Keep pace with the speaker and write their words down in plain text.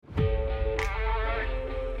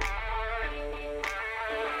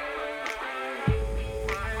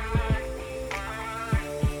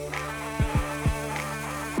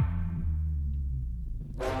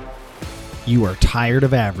You are tired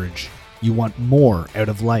of average. You want more out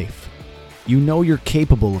of life. You know you're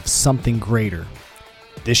capable of something greater.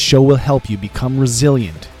 This show will help you become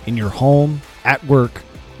resilient in your home, at work,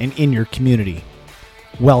 and in your community.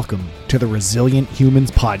 Welcome to the Resilient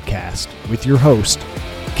Humans Podcast with your host,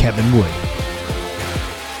 Kevin Wood.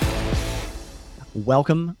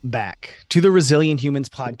 Welcome back to the Resilient Humans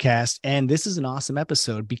Podcast. And this is an awesome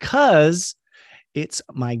episode because it's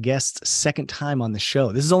my guest's second time on the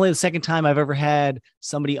show. This is only the second time I've ever had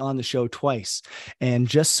somebody on the show twice. And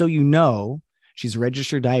just so you know, she's a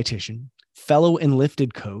registered dietitian, fellow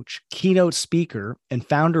Enlifted coach, keynote speaker, and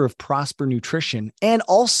founder of Prosper Nutrition, and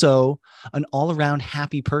also an all-around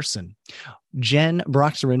happy person. Jen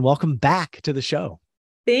Broxterman, welcome back to the show.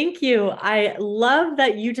 Thank you. I love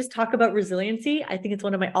that you just talk about resiliency. I think it's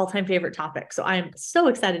one of my all-time favorite topics. So I'm so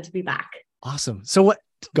excited to be back. Awesome. So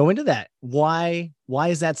go into that. Why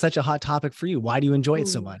is that such a hot topic for you? Why do you enjoy it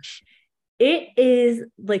so much? It is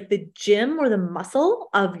like the gym or the muscle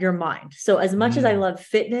of your mind. So as much as I love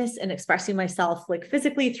fitness and expressing myself like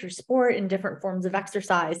physically through sport and different forms of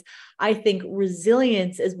exercise, I think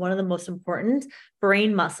resilience is one of the most important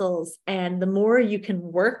brain muscles. And the more you can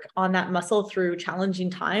work on that muscle through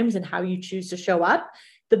challenging times and how you choose to show up,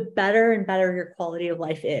 the better and better your quality of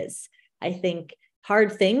life is. I think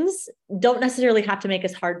hard things don't necessarily have to make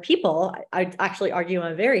us hard people. I actually argue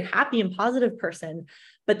I'm a very happy and positive person,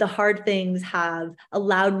 but the hard things have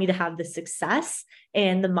allowed me to have the success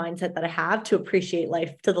and the mindset that I have to appreciate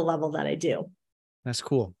life to the level that I do. That's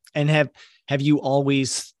cool. And have you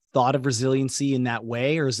always thought of resiliency in that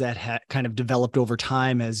way, or is that kind of developed over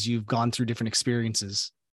time as you've gone through different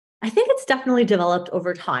experiences? I think it's definitely developed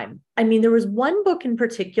over time. I mean, there was one book in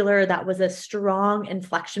particular that was a strong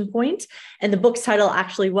inflection point, and the book's title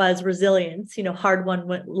actually was Resilience, hard won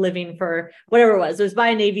living for whatever it was. It was by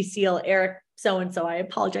a Navy SEAL, Eric so-and-so. I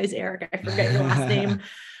apologize, Eric. I forget your last name.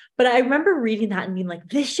 But I remember reading that and being like,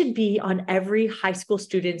 this should be on every high school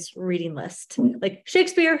student's reading list. Like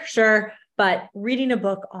Shakespeare, sure. But reading a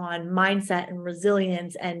book on mindset and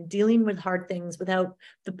resilience and dealing with hard things without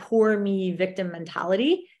the poor me victim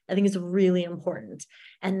mentality, I think is really important.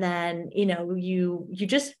 And then, you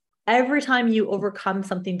just, every time you overcome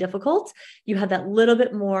something difficult, you have that little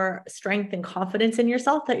bit more strength and confidence in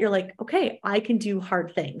yourself that you're like, okay, I can do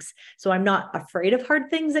hard things. So I'm not afraid of hard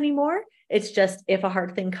things anymore. It's just, if a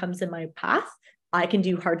hard thing comes in my path, I can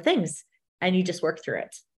do hard things, and you just work through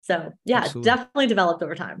it. So yeah, Absolutely. It's definitely developed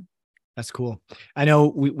over time. That's cool. I know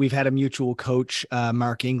we've had a mutual coach,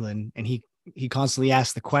 Mark England, and he constantly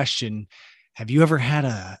asks the question, have you ever had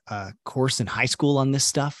a course in high school on this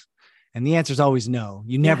stuff? And the answer is always no.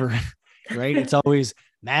 You never, right? It's always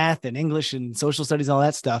math and English and social studies, all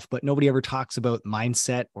that stuff, but nobody ever talks about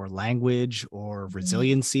mindset or language or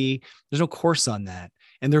resiliency. There's no course on that.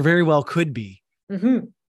 And there very well could be. Mm-hmm.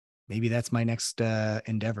 Maybe that's my next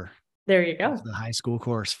endeavor. There you go. The high school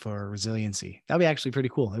course for resiliency. That'd be actually pretty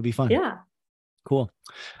cool. It'd be fun. Yeah. Cool.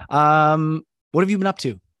 What have you been up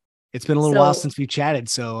to? It's been a little while since we chatted.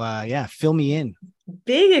 So fill me in.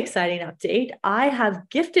 Big exciting update. I have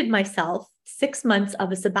gifted myself 6 months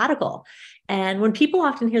of a sabbatical. And when people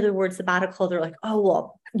often hear the word sabbatical, they're like, oh,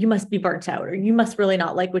 well, you must be burnt out, or you must really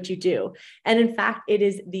not like what you do. And in fact, it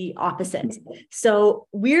is the opposite. So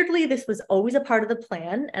weirdly, this was always a part of the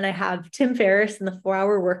plan. And I have Tim Ferriss and the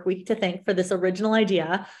 4-Hour Workweek to thank for this original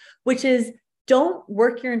idea, which is, don't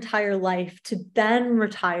work your entire life to then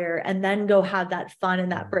retire and then go have that fun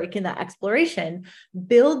and that break and that exploration.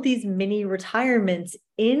 Build these mini retirements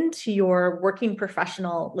into your working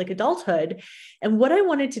professional, like adulthood. And what I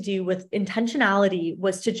wanted to do with intentionality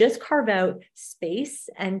was to just carve out space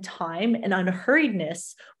and time and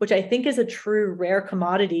unhurriedness, which I think is a true rare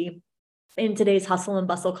commodity in today's hustle and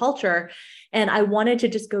bustle culture. And I wanted to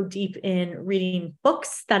just go deep in reading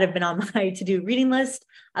books that have been on my to-do reading list.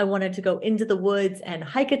 I wanted to go into the woods and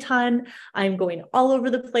hike a ton. I'm going all over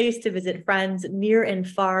the place to visit friends near and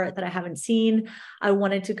far that I haven't seen. I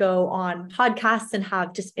wanted to go on podcasts and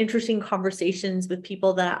have just interesting conversations with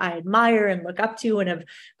people that I admire and look up to and have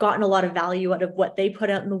gotten a lot of value out of what they put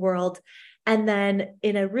out in the world. And then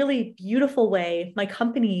in a really beautiful way, my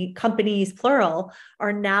companies plural,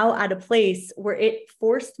 are now at a place where it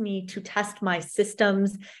forced me to test my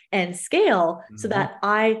systems and scale so that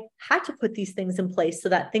I had to put these things in place so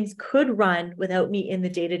that things could run without me in the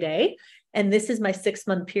day-to-day. And this is my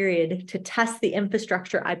 6-month period to test the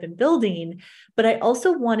infrastructure I've been building. But I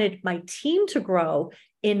also wanted my team to grow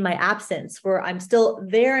in my absence, where I'm still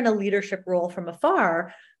there in a leadership role from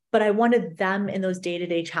afar, but I wanted them in those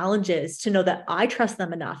day-to-day challenges to know that I trust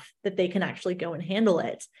them enough that they can actually go and handle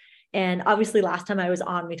it. And obviously last time I was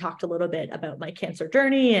on, we talked a little bit about my cancer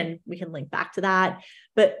journey, and we can link back to that.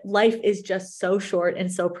 But life is just so short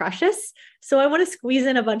and so precious. So I want to squeeze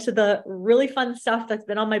in a bunch of the really fun stuff that's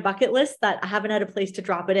been on my bucket list that I haven't had a place to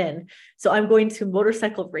drop it in. So I'm going to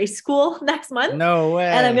motorcycle race school next month. No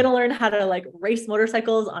And I'm way. going to learn how to like race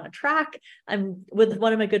motorcycles on a track. I'm with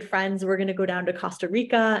one of my good friends. We're going to go down to Costa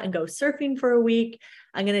Rica and go surfing for a week.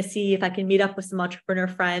 I'm going to see if I can meet up with some entrepreneur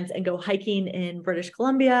friends and go hiking in British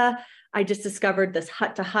Columbia. I just discovered this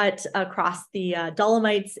hut to hut across the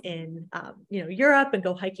Dolomites in, Europe, and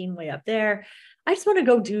go hiking way up there. I just want to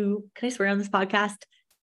go do, can I swear on this podcast?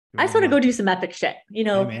 I just want to go do some epic shit. Hey,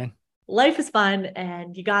 man. Life is fun,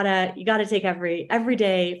 and you gotta take every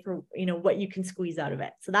day for, what you can squeeze out of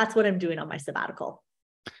it. So that's what I'm doing on my sabbatical.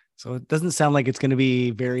 So it doesn't sound like it's going to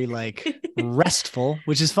be very like restful,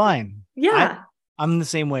 which is fine. Yeah. I'm the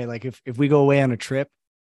same way. Like if we go away on a trip,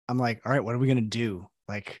 I'm like, all right, what are we going to do?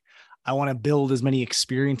 Like, I want to build as many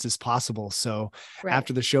experiences as possible. So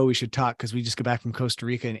after the show, we should talk, because we just got back from Costa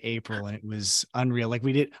Rica in April, and it was unreal. Like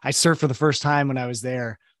I surfed for the first time when I was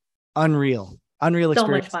there. Unreal experience. So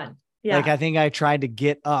much fun. Yeah. Like I think I tried to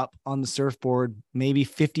get up on the surfboard maybe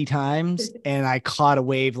 50 times and I caught a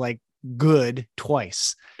wave like good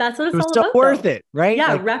twice. That's what it's all about. Worth it, right?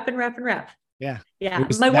 Yeah, like, rep and rep and rep. Yeah. Yeah.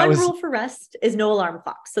 My one rule for rest is no alarm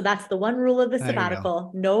clocks. So that's the one rule of the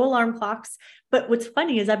sabbatical, no alarm clocks. But what's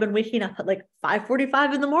funny is I've been waking up at like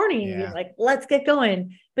 5:45 in the morning, being like, let's get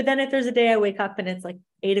going. But then if there's a day I wake up and it's like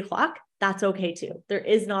 8:00, that's okay too. There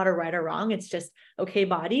is not a right or wrong. It's just, okay,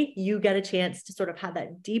 body, you get a chance to sort of have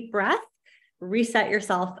that deep breath, reset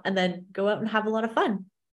yourself, and then go out and have a lot of fun.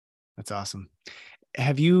 That's awesome.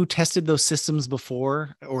 Have you tested those systems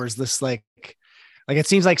before? Or is this like it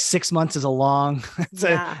seems like 6 months is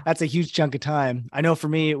that's a huge chunk of time. I know for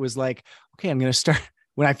me, it was like, okay, I'm going to start.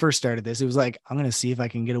 When I first started this, it was like, I'm going to see if I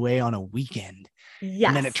can get away on a weekend. Yes.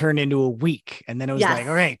 And then it turned into a week. And then it was like,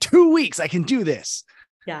 all right, 2 weeks, I can do this.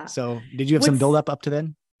 Yeah. So did you have some build up to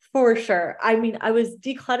then? For sure. I mean, I was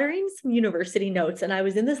decluttering some university notes, and I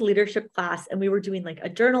was in this leadership class, and we were doing like a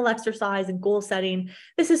journal exercise and goal setting.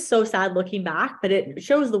 This is so sad looking back, but it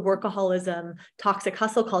shows the workaholism, toxic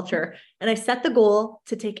hustle culture. And I set the goal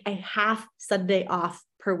to take a half Sunday off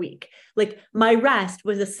per week. Like my rest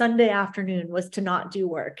was a Sunday afternoon, was to not do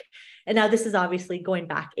work. And now this is obviously going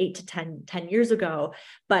back 8 to 10 years ago,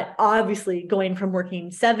 but obviously going from working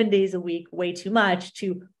 7 days a week, way too much,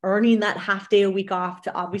 to earning that half day a week off,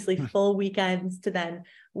 to obviously full weekends, to then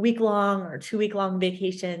week-long or 2-week-long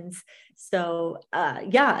vacations. So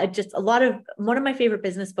just one of my favorite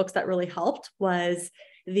business books that really helped was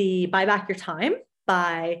the Buy Back Your Time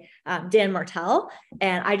by Dan Martell.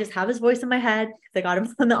 And I just have his voice in my head because I got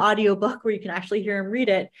him on the audiobook where you can actually hear him read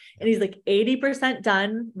it. And he's like, 80%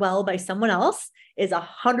 done well by someone else is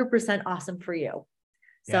 100% awesome for you.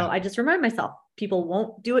 So I just remind myself, people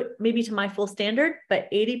won't do it maybe to my full standard, but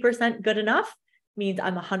 80% good enough means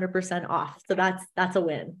I'm 100% off. So that's a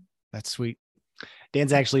win. That's sweet.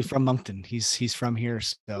 Dan's actually from Moncton. He's from here.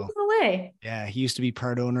 So no way. Yeah. He used to be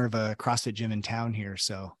part owner of a CrossFit gym in town here.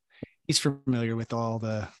 So he's familiar with all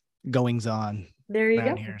the goings on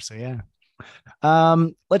around here. So yeah.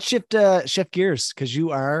 Let's shift gears, because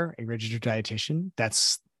you are a registered dietitian.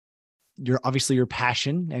 That's obviously your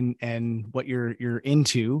passion and what you're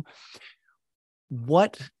into.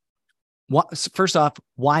 What first off,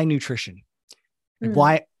 why nutrition?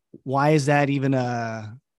 Like why is that even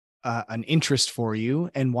an interest for you,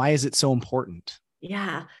 and why is it so important?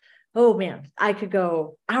 Yeah. Oh man, I could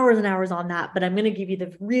go hours and hours on that, but I'm going to give you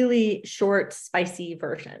the really short, spicy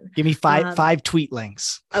version. Give me five tweet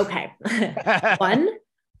links. Okay. One,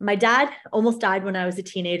 my dad almost died when I was a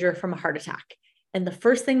teenager from a heart attack. And the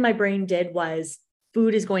first thing my brain did was,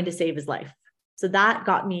 food is going to save his life. So that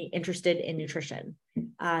got me interested in nutrition.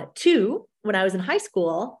 Two, when I was in high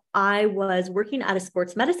school, I was working at a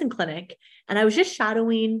sports medicine clinic, and I was just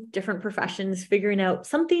shadowing different professions, figuring out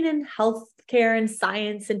something in healthcare and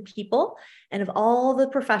science and people. And of all the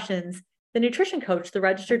professions, the nutrition coach, the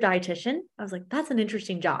registered dietitian, I was like, that's an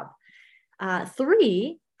interesting job.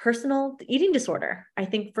 Three, personal eating disorder. I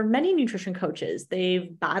think for many nutrition coaches,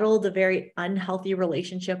 they've battled a very unhealthy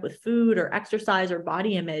relationship with food or exercise or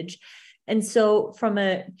body image. And so from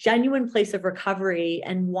a genuine place of recovery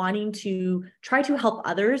and wanting to try to help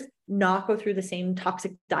others not go through the same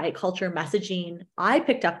toxic diet culture messaging I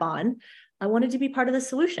picked up on, I wanted to be part of the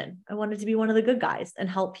solution. I wanted to be one of the good guys and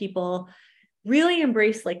help people really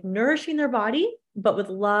embrace like nourishing their body, but with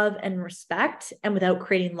love and respect and without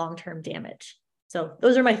creating long-term damage. So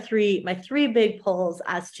those are my three big pulls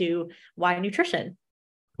as to why nutrition.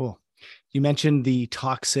 Cool. You mentioned the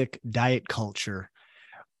toxic diet culture.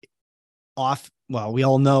 well, we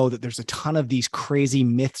all know that there's a ton of these crazy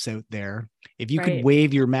myths out there. If you could Right.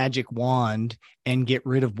 wave your magic wand and get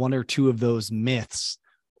rid of one or two of those myths,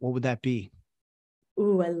 what would that be?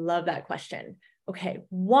 Ooh, I love that question. Okay.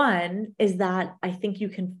 One is that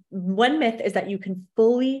one myth is that you can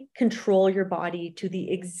fully control your body to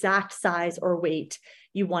the exact size or weight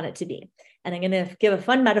you want it to be. And I'm going to give a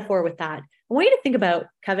fun metaphor with that. I want you to think about,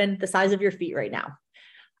 Kevin, the size of your feet right now.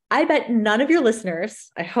 I bet none of your listeners,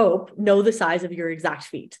 I hope, know the size of your exact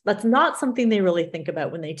feet. That's not something they really think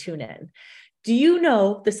about when they tune in. Do you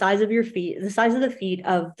know the size of your feet, the size of the feet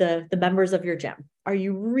of the members of your gym? Are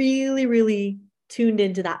you really, really tuned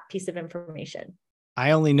into that piece of information?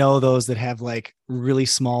 I only know those that have like really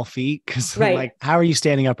small feet because I'm Right. like, how are you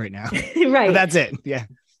standing up right now? But Right. that's it. Yeah.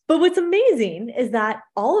 But what's amazing is that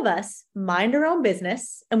all of us mind our own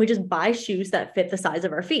business and we just buy shoes that fit the size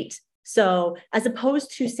of our feet. So as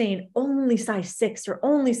opposed to saying only size 6 or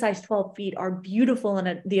only size 12 feet are beautiful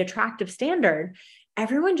and the attractive standard,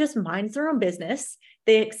 everyone just minds their own business.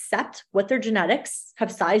 They accept what their genetics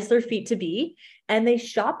have sized their feet to be, and they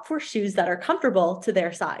shop for shoes that are comfortable to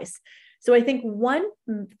their size. So I think one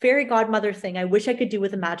fairy godmother thing I wish I could do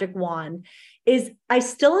with a magic wand is I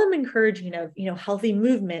still am encouraging of, healthy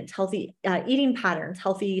movement, healthy eating patterns,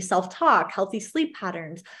 healthy self-talk, healthy sleep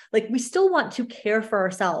patterns. Like we still want to care for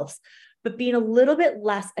ourselves, but being a little bit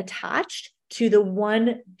less attached to the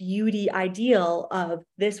one beauty ideal of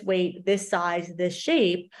this weight, this size, this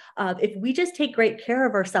shape. If we just take great care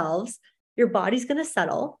of ourselves, your body's going to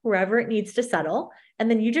settle wherever it needs to settle. And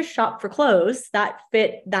then you just shop for clothes that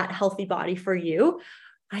fit that healthy body for you.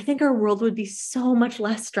 I think our world would be so much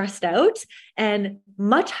less stressed out and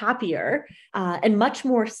much happier and much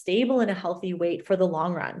more stable in a healthy weight for the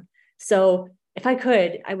long run. So if I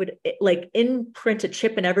could, I would like imprint a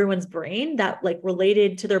chip in everyone's brain that like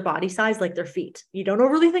related to their body size, like their feet. You don't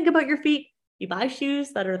overly think about your feet. You buy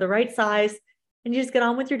shoes that are the right size and you just get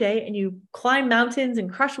on with your day and you climb mountains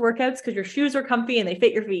and crush workouts because your shoes are comfy and they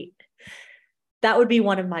fit your feet. That would be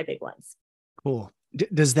one of my big ones. Cool.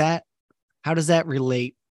 How does that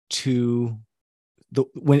relate to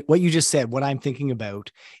what you just said? What I'm thinking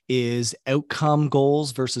about is outcome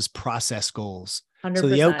goals versus process goals. 100%. So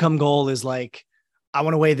the outcome goal is like, I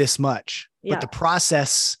want to weigh this much, but the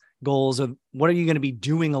process goals of what are you going to be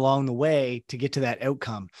doing along the way to get to that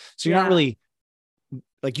outcome? So you're not really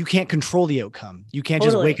like, you can't control the outcome. You can't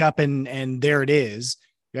just wake up and there it is.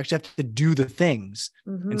 You actually have to do the things.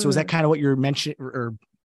 Mm-hmm. And so is that kind of what you're mentioning or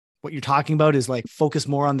what you're talking about is like focus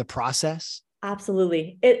more on the process?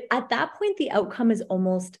 Absolutely. At that point, the outcome is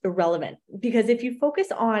almost irrelevant because if you focus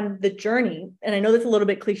on the journey, and I know that's a little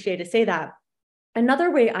bit cliche to say that,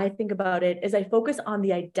 another way I think about it is I focus on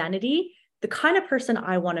the identity, the kind of person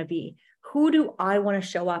I want to be. Who do I want to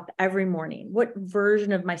show up every morning? What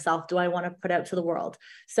version of myself do I want to put out to the world?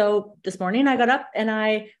 So this morning I got up and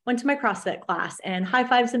I went to my CrossFit class and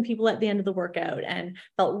high-fived some people at the end of the workout and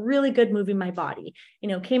felt really good moving my body.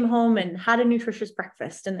 Came home and had a nutritious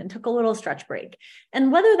breakfast and then took a little stretch break.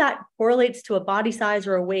 And whether that correlates to a body size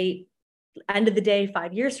or a weight, end of the day,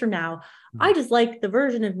 5 years from now, I just like the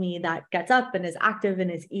version of me that gets up and is active and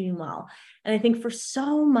is eating well. And I think for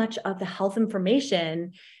so much of the health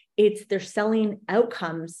information, they're selling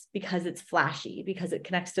outcomes because it's flashy, because it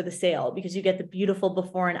connects to the sale, because you get the beautiful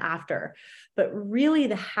before and after. But really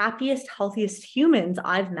the happiest, healthiest humans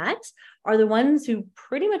I've met are the ones who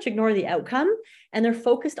pretty much ignore the outcome and they're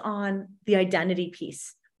focused on the identity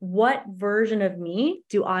piece. What version of me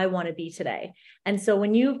do I want to be today? And so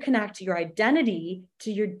when you connect your identity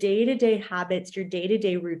to your day-to-day habits, your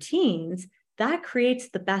day-to-day routines, that creates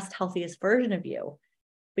the best, healthiest version of you.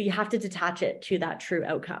 But you have to detach it to that true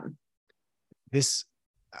outcome. This,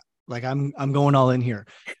 like, I'm going all in here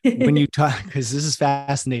when you talk, because this is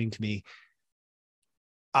fascinating to me.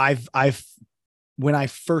 When I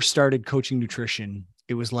first started coaching nutrition,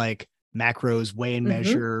 it was like macros, weigh and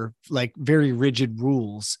measure, like very rigid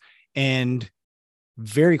rules, and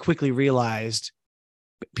very quickly realized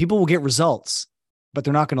people will get results, but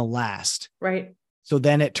they're not going to last. Right. So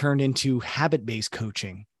then it turned into habit-based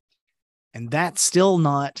coaching. And that's still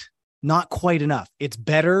not quite enough. It's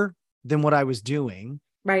better than what I was doing.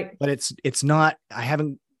 Right. But it's not, I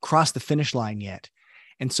haven't crossed the finish line yet.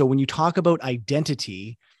 And so when you talk about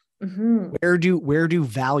identity, where do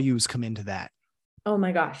values come into that? Oh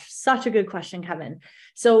my gosh, such a good question, Kevin.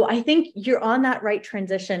 So I think you're on that right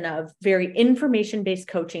transition of very information-based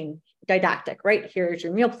coaching didactic, right? Here's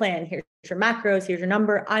your meal plan, here's your macros, here's your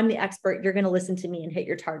number. I'm the expert. You're going to listen to me and hit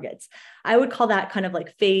your targets. I would call that kind of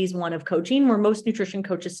like phase one of coaching, where most nutrition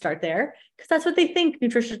coaches start there because that's what they think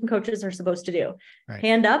nutrition coaches are supposed to do. Right.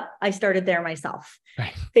 Hand up, I started there myself.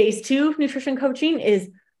 Right. Phase two of nutrition coaching is,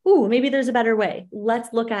 ooh, maybe there's a better way.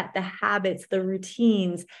 Let's look at the habits, the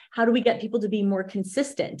routines. How do we get people to be more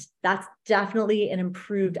consistent? That's definitely an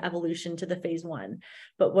improved evolution to the phase one.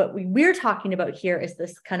 But what we're talking about here is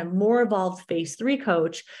this kind of more evolved phase three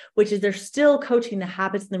coach, which is they're still coaching the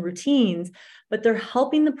habits and the routines, but they're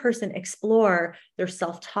helping the person explore their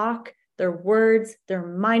self-talk, their words, their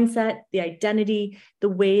mindset, the identity, the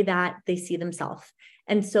way that they see themselves.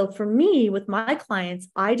 And so for me, with my clients,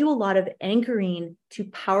 I do a lot of anchoring to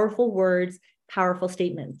powerful words, powerful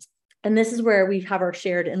statements. And this is where we have our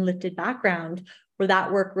shared and lifted background, where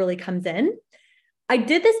that work really comes in. I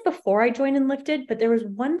did this before I joined Enlifted, but there was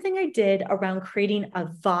one thing I did around creating a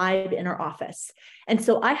vibe in our office. And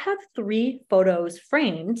so I have 3 photos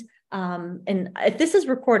framed. And if this is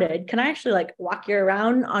recorded, can I actually like walk you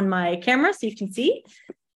around on my camera so you can see?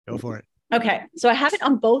 Go for it. Okay. So I have it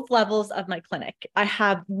on both levels of my clinic. I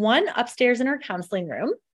have one upstairs in our counseling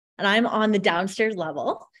room, and I'm on the downstairs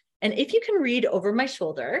level. And if you can read over my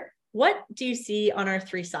shoulder, what do you see on our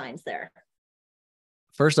 3 signs there?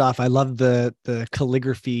 First off, I love the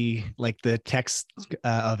calligraphy, like the text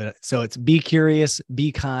of it. So it's be curious,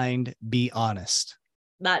 be kind, be honest.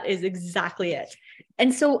 That is exactly it.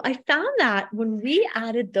 And so I found that when we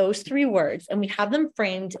added those 3 words and we have them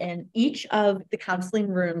framed in each of the counseling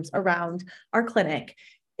rooms around our clinic,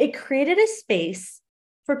 it created a space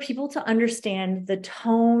for people to understand the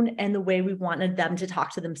tone and the way we wanted them to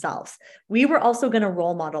talk to themselves. We were also going to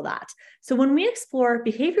role model that. So when we explore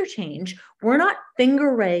behavior change, we're not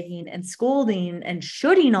finger wagging and scolding and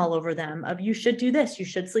shoulding all over them of you should do this, you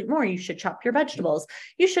should sleep more, you should chop your vegetables,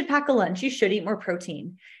 you should pack a lunch, you should eat more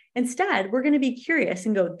protein. Instead, we're going to be curious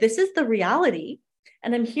and go, this is the reality.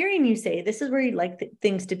 And I'm hearing you say, this is where you'd like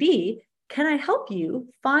things to be. Can I help you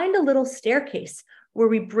find a little staircase where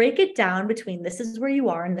we break it down between this is where you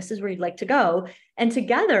are and this is where you'd like to go. And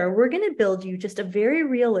together, we're going to build you just a very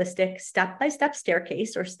realistic step-by-step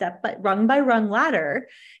staircase or rung by rung ladder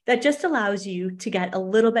that just allows you to get a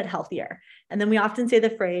little bit healthier. And then we often say the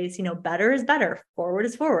phrase, better is better, forward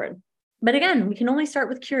is forward. But again, we can only start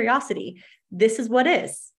with curiosity. This is what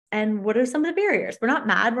is. And what are some of the barriers? We're not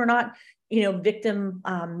mad. We're not victim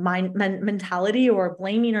mentality or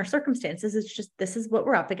blaming our circumstances. It's just, this is what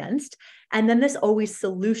we're up against. And then this always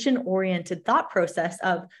solution-oriented thought process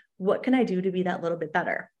of what can I do to be that little bit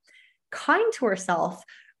better? Kind to ourselves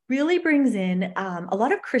really brings in a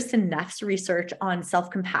lot of Kristen Neff's research on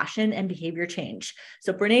self-compassion and behavior change.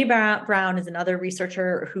 So Brene Brown is another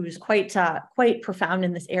researcher who's quite profound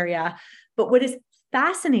in this area. But what is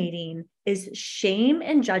fascinating is shame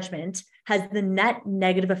and judgment has the net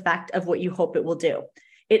negative effect of what you hope it will do.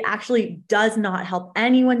 It actually does not help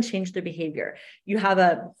anyone change their behavior. You have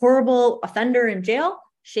a horrible offender in jail,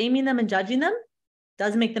 shaming them and judging them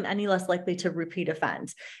doesn't make them any less likely to repeat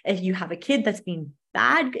offend. If you have a kid that's being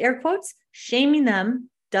bad, air quotes, shaming them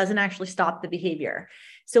doesn't actually stop the behavior.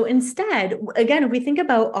 So instead, again, if we think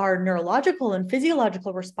about our neurological and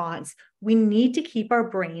physiological response, we need to keep our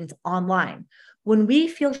brains online. When we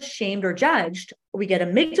feel shamed or judged, we get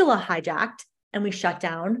amygdala hijacked and we shut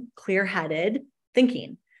down clear-headed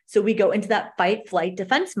thinking. So we go into that fight, flight,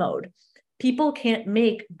 defense mode. People can't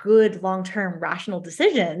make good long-term rational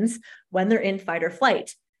decisions when they're in fight or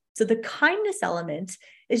flight. So the kindness element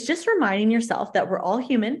is just reminding yourself that we're all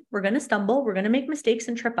human. We're going to stumble. We're going to make mistakes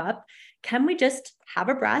and trip up. Can we just have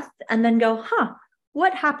a breath and then go,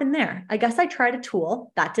 what happened there? I guess I tried a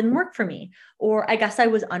tool that didn't work for me. Or I guess I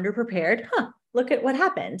was underprepared. Look at what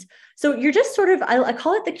happened. So you're just sort of, I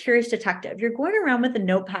call it the curious detective. You're going around with a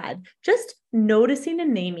notepad, just noticing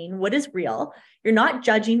and naming what is real. You're not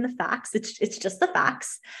judging the facts. It's just the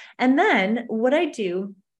facts. And then what I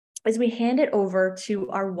do is we hand it over to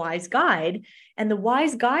our wise guide. And the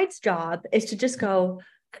wise guide's job is to just go,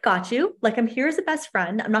 I got you. Like, I'm here as a best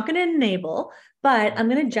friend. I'm not going to enable, but I'm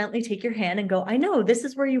going to gently take your hand and go, I know this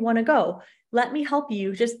is where you want to go. Let me help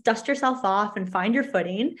you just dust yourself off and find your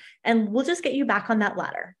footing. And we'll just get you back on that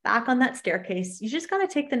ladder, back on that staircase. You just got to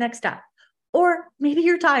take the next step. Or maybe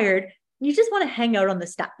you're tired. You just want to hang out on the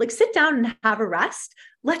step, like sit down and have a rest.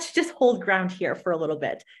 Let's just hold ground here for a little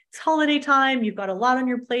bit. It's holiday time. You've got a lot on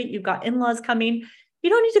your plate. You've got in-laws coming. You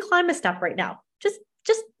don't need to climb a step right now.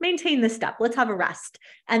 Just maintain this step. Let's have a rest.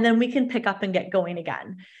 And then we can pick up and get going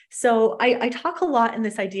again. So I talk a lot in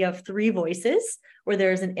this idea of 3 voices, where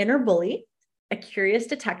there's an inner bully, a curious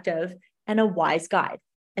detective, and a wise guide.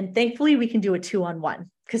 And thankfully, we can do a 2-on-1,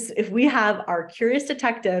 because if we have our curious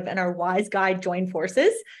detective and our wise guide join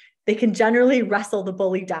forces, they can generally wrestle the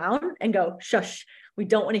bully down and go, shush, we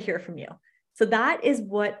don't want to hear from you. So that is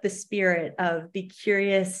what the spirit of be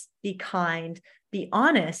curious, be kind, be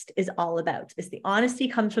honest is all about. Is the honesty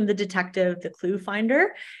comes from the detective, the clue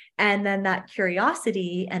finder. And then that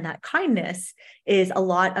curiosity and that kindness is a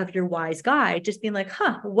lot of your wise guide, just being like,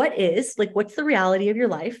 what's the reality of your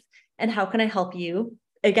life? And how can I help you?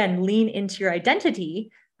 Again, lean into your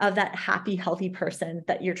identity of that happy, healthy person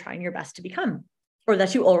that you're trying your best to become, or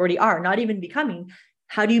that you already are, not even becoming.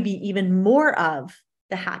 How do you be even more of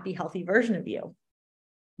the happy, healthy version of you?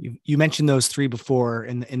 You mentioned those three before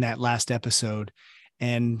in that last episode.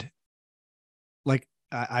 And like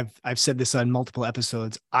I've said this on multiple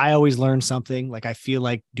episodes, I always learn something. Like I feel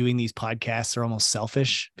like doing these podcasts are almost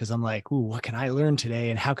selfish, because I'm like, ooh, what can I learn today?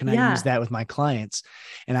 And how can I use that with my clients?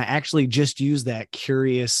 And I actually just used that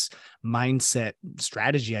curious mindset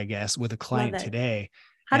strategy, I guess, with a client today.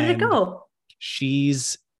 How did it go?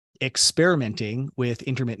 She's experimenting with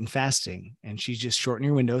intermittent fasting, and she's just shortening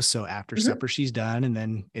her windows. So after supper, she's done. And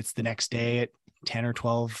then it's the next day at 10 or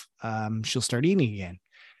 12, she'll start eating again.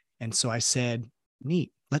 And so I said,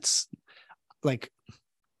 neat, let's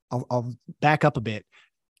I'll back up a bit.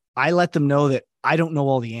 I let them know that I don't know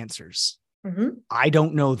all the answers. I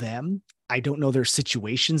don't know them. I don't know their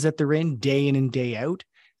situations that they're in day in and day out.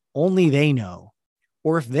 Only they know.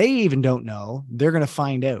 Or if they even don't know, they're going to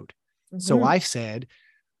find out. So I said,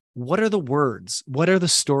 what are the words? What are the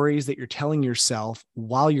stories that you're telling yourself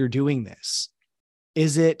while you're doing this?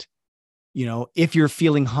 Is it, if you're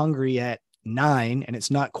feeling hungry at 9 and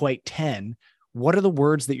it's not quite 10, what are the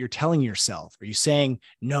words that you're telling yourself? Are you saying,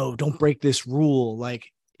 no, don't break this rule?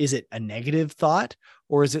 Like, is it a negative thought?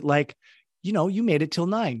 Or is it like, you made it till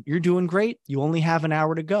 9. You're doing great. You only have an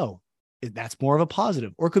hour to go. That's more of a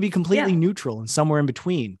positive, or it could be completely neutral and somewhere in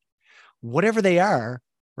between. Whatever they are,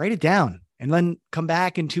 write it down and then come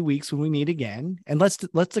back in 2 weeks when we meet again. And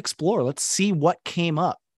let's explore. Let's see what came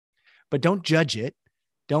up, but don't judge it.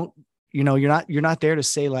 Don't, you're not there to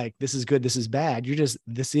say like, this is good, this is bad.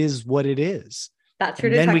 This is what it is. That's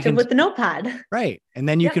your detective with the notepad. Right. And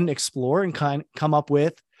then you can explore and come up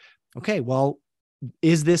with, okay, well,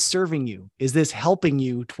 is this serving you? Is this helping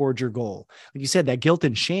you towards your goal? Like you said, that guilt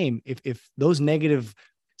and shame, if those negative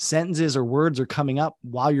sentences or words are coming up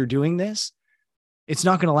while you're doing this, it's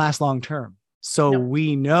not going to last long term. So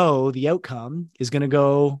we know the outcome is going to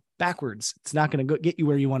go backwards. It's not going to get you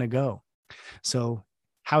where you want to go. So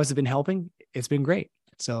how has it been helping? It's been great.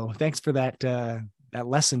 So thanks for that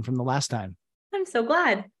lesson from the last time. I'm so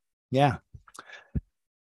glad. Yeah.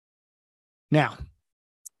 Now,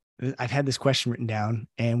 I've had this question written down,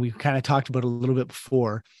 and we've kind of talked about it a little bit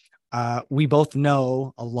before. We both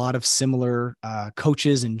know a lot of similar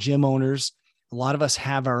coaches and gym owners. A lot of us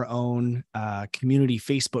have our own community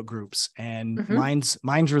Facebook groups, and mine's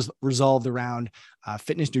resolved around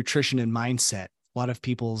fitness, nutrition, and mindset. A lot of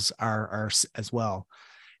people's are as well.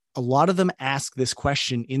 A lot of them ask this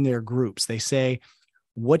question in their groups. They say,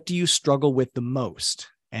 what do you struggle with the most?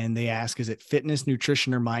 And they ask, is it fitness,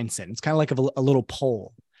 nutrition, or mindset? And it's kind of like a little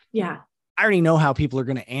poll. Yeah. I already know how people are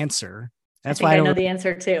going to answer. That's why I know the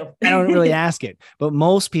answer too. I don't really ask it, but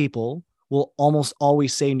most people will almost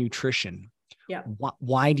always say nutrition. Yeah.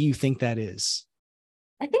 Why do you think that is?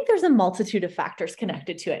 I think there's a multitude of factors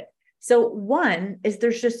connected to it. So one is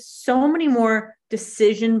there's just so many more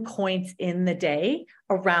decision points in the day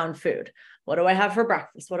around food. What do I have for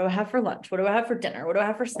breakfast? What do I have for lunch? What do I have for dinner? What do I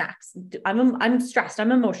have for snacks? I'm stressed.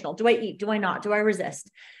 I'm emotional. Do I eat? Do I not? Do I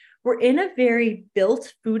resist? We're in a very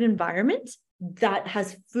built food environment that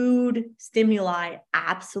has food stimuli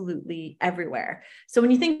absolutely everywhere. So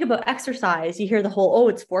when you think about exercise, you hear the whole,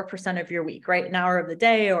 it's 4% of your week, right? An hour of the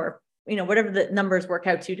day, or, whatever the numbers work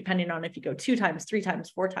out to, depending on if you go 2 times, 3 times,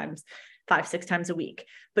 4 times, 5, 6 times a week.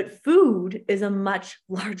 But food is a much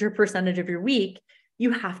larger percentage of your week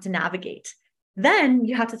you have to navigate. Then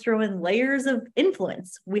you have to throw in layers of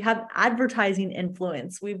influence. We have advertising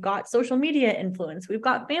influence. We've got social media influence. We've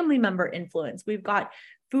got family member influence. We've got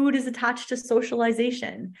food is attached to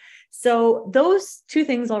socialization. So those 2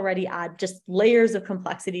 things already add just layers of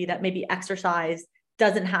complexity that maybe exercise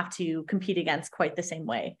doesn't have to compete against quite the same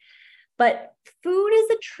way. But food is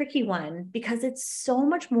a tricky one because it's so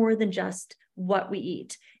much more than just what we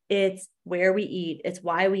eat. It's where we eat, it's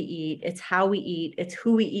why we eat, it's how we eat, it's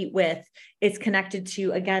who we eat with. It's connected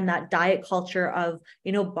to, again, that diet culture of,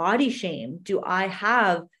 body shame. Do I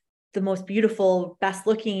have the most beautiful, best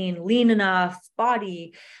looking, lean enough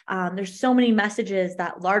body? There's so many messages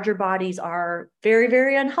that larger bodies are very,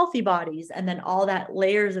 very unhealthy bodies. And then all that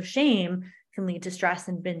layers of shame can lead to stress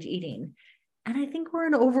and binge eating. And I think we're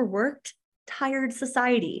an overworked, tired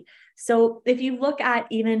society. So if you look at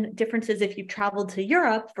even differences, if you've traveled to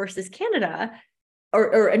Europe versus Canada,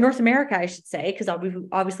 or in North America, I should say, because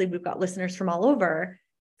obviously we've got listeners from all over,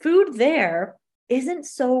 food there isn't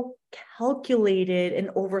so calculated and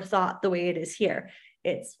overthought the way it is here.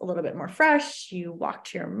 It's a little bit more fresh. You walk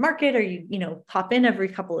to your market, or you pop in every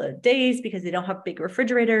couple of days because they don't have big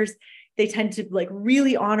refrigerators. They tend to like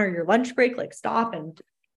really honor your lunch break, like stop and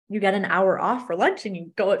you get an hour off for lunch and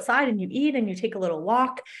you go outside and you eat and you take a little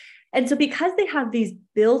walk. And so because they have these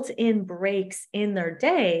built-in breaks in their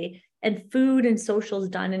day, and food and socials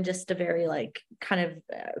done in just a very like kind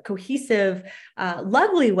of cohesive,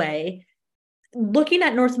 lovely way, looking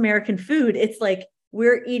at North American food, it's like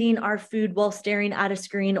we're eating our food while staring at a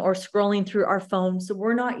screen or scrolling through our phone. So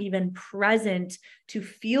we're not even present to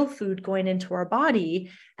feel food going into our body.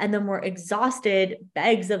 And then we're exhausted,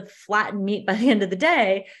 bags of flattened meat by the end of the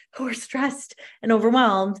day. We're stressed and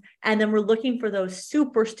overwhelmed. And then we're looking for those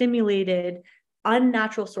super stimulated,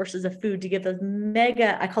 unnatural sources of food to give those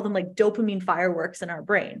mega, I call them like dopamine fireworks in our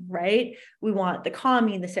brain, right? We want the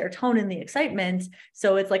calming, the serotonin, the excitement.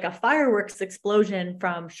 So it's like a fireworks explosion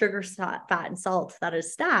from sugar, fat, and salt that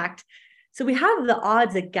is stacked. So we have the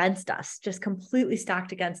odds against us, just completely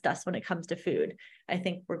stacked against us when it comes to food. I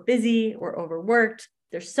think we're busy, we're overworked.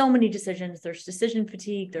 There's so many decisions. There's decision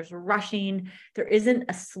fatigue, there's rushing. There isn't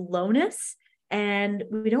a slowness. And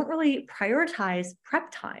we don't really prioritize prep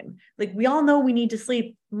time. Like we all know we need to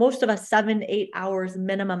sleep, most of us 7-8 hours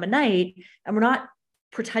minimum a night. And we're not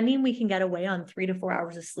pretending we can get away on 3 to 4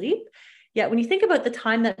 hours of sleep. Yet when you think about the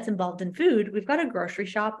time that's involved in food, we've got to grocery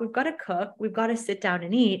shop, we've got to cook, we've got to sit down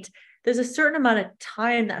and eat. There's a certain amount of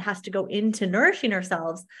time that has to go into nourishing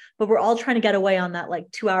ourselves, but we're all trying to get away on that like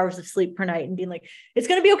 2 hours of sleep per night and being like, it's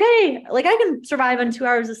going to be okay. Like I can survive on 2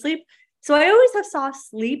 hours of sleep. So I always have saw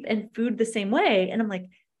sleep and food the same way. And I'm like,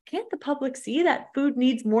 can't the public see that food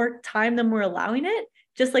needs more time than we're allowing it?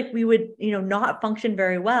 Just like we would, not function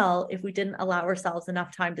very well if we didn't allow ourselves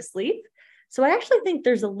enough time to sleep. So I actually think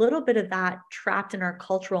there's a little bit of that trapped in our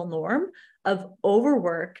cultural norm of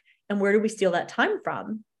overwork. And where do we steal that time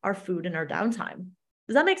from? Our food and our downtime.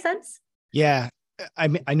 Does that make sense? Yeah. I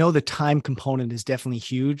mean, I know the time component is definitely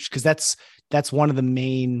huge because that's one of the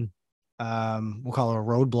main we'll call it a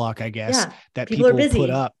roadblock, I guess, that people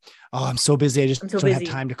put up. Oh, I'm so busy. I just don't have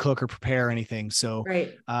time to cook or prepare anything. So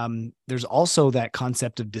right. There's also that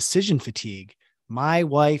concept of decision fatigue. My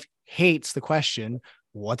wife hates the question,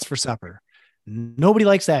 what's for supper? Nobody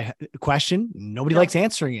likes that question. Nobody likes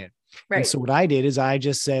answering it. Right. And so what I did is I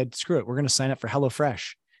just said, screw it. We're going to sign up for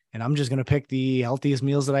HelloFresh and I'm just going to pick the healthiest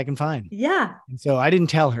meals that I can find. Yeah. And so I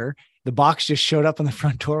didn't tell her. The box just showed up on the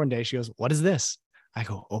front door one day. She goes, what is this? I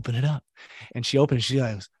go, open it up. And she opened it. She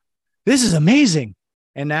goes, this is amazing.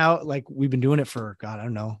 And now like we've been doing it for, God, I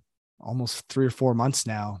don't know, almost 3 or 4 months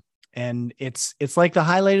now. And it's like the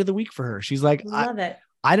highlight of the week for her. She's like, love it.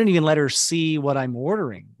 I don't even let her see what I'm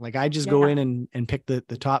ordering. Like I just go in and pick the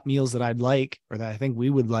top meals that I'd like, or that I think we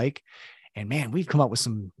would like. And man, we've come up with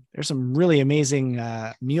there's some really amazing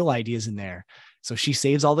meal ideas in there. So she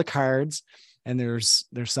saves all the cards and there's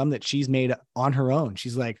some that she's made on her own.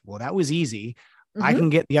 She's like, well, that was easy. Mm-hmm. I can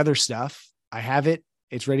get the other stuff. I have it.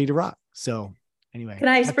 It's ready to rock. So anyway. Can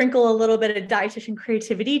I sprinkle a little bit of dietitian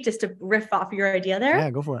creativity just to riff off your idea there?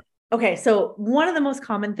 Yeah, go for it. Okay. So one of the most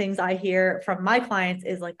common things I hear from my clients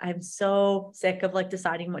is like, I'm so sick of like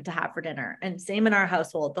deciding what to have for dinner. And same in our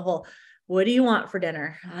household, the whole, what do you want for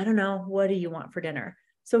dinner? I don't know. What do you want for dinner?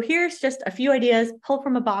 So here's just a few ideas, pull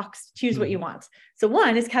from a box, choose what you want. So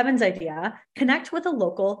one is Kevin's idea, connect with a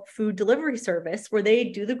local food delivery service where they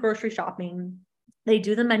do the grocery shopping, they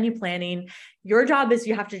do the menu planning. Your job is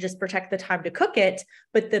you have to just protect the time to cook it,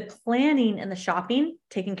 but the planning and the shopping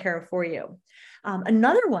taken care of for you.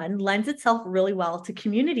 Another one lends itself really well to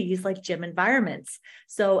communities like gym environments.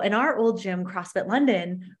 So in our old gym, CrossFit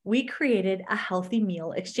London, we created a healthy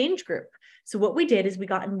meal exchange group. So what we did is we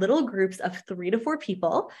got in little groups of 3 to 4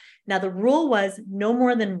 people. Now the rule was no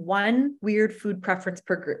more than one weird food preference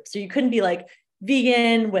per group. So you couldn't be like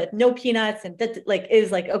vegan with no peanuts and that like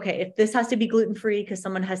is like, okay, if this has to be gluten-free because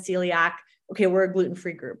someone has celiac, okay, we're a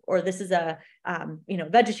gluten-free group, or this is a,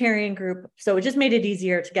 vegetarian group. So it just made it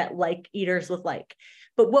easier to get like eaters with like.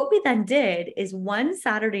 But what we then did is one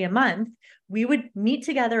Saturday a month, we would meet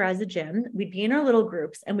together as a gym. We'd be in our little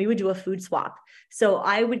groups and we would do a food swap. So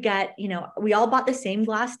I would get, we all bought the same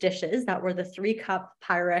glass dishes that were the 3-cup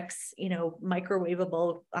Pyrex,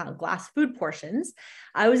 microwavable glass food portions.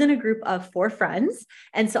 I was in a group of 4 friends.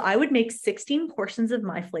 And so I would make 16 portions of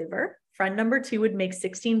my flavor. Friend number 2 would make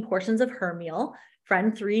 16 portions of her meal.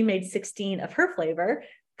 friend 3 made 16 of her flavor.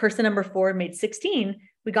 Person number 4 made 16.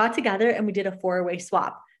 We got together and we did a 4-way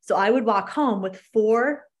swap. So I would walk home with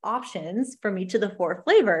 4 options from each of the 4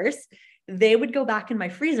 flavors. They would go back in my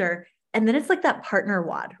freezer. And then it's like that partner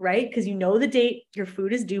wad, right? Because you know the date your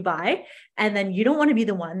food is due by. And then you don't want to be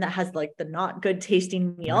the one that has like the not good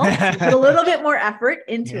tasting meal. So you put a little bit more effort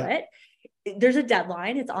into it. There's a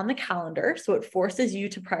deadline. It's on the calendar. So it forces you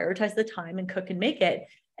to prioritize the time and cook and make it.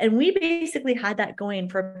 And we basically had that going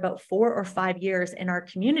for about 4 or 5 years in our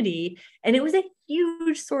community. And it was a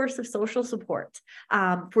huge source of social support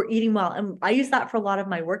for eating well. And I use that for a lot of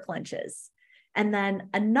my work lunches. And then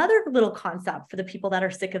another little concept for the people that are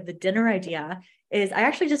sick of the dinner idea is I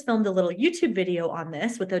actually just filmed a little YouTube video on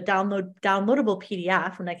this with a downloadable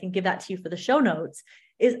PDF, and I can give that to you for the show notes,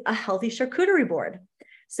 is a healthy charcuterie board.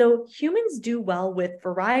 So humans do well with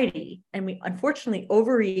variety, and we unfortunately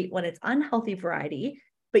overeat when it's unhealthy variety,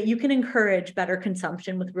 but you can encourage better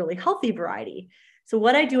consumption with really healthy variety. So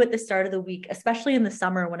what I do at the start of the week, especially in the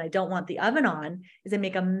summer when I don't want the oven on, is I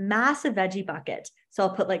make a massive veggie bucket. So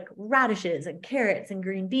I'll put like radishes and carrots and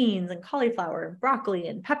green beans and cauliflower and broccoli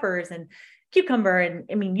and peppers and cucumber. And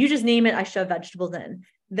I mean, you just name it, I shove vegetables in.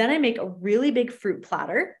 Then I make a really big fruit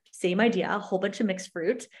platter, same idea, a whole bunch of mixed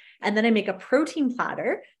fruit. And then I make a protein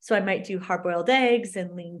platter. So I might do hard-boiled eggs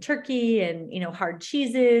and lean turkey and, hard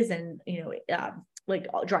cheeses and, like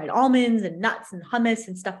dried almonds and nuts and hummus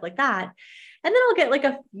and stuff like that. And then I'll get like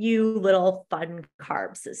a few little fun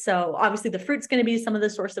carbs. So obviously the fruit's going to be some of the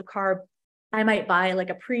source of carb. I might buy like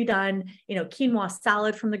a pre-done, quinoa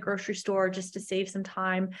salad from the grocery store just to save some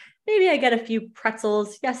time. Maybe I get a few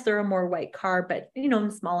pretzels. Yes, they're a more white carb, but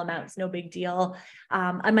in small amounts, no big deal.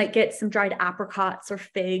 I might get some dried apricots or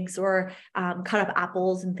figs or cut up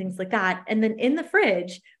apples and things like that. And then in the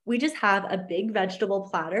fridge, we just have a big vegetable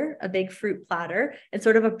platter, a big fruit platter, and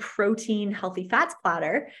sort of a protein, healthy fats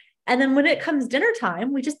platter. And then when it comes dinner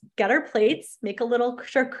time, we just get our plates, make a little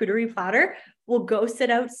charcuterie platter. We'll go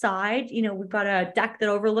sit outside. We've got a deck that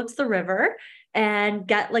overlooks the river and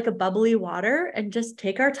get like a bubbly water and just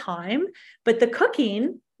take our time. But the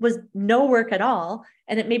cooking was no work at all.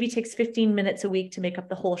 And it maybe takes 15 minutes a week to make up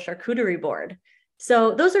the whole charcuterie board.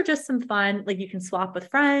 So those are just some fun, like you can swap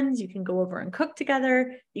with friends, you can go over and cook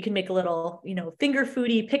together. You can make a little, finger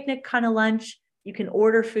foodie picnic kind of lunch. You can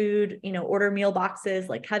order food, order meal boxes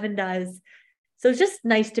like Kevin does. So it's just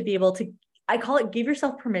nice to be able to, I call it, give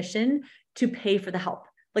yourself permission to pay for the help.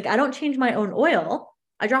 Like I don't change my own oil.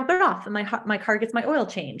 I drop it off and my car gets my oil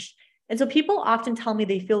changed. And so people often tell me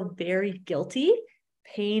they feel very guilty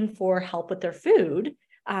paying for help with their food.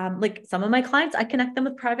 Like some of my clients, I connect them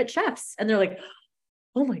with private chefs and they're like,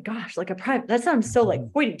 oh my gosh, like a private, that sounds so like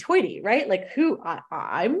hoity-toity, right? Like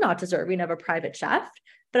I'm not deserving of a private chef.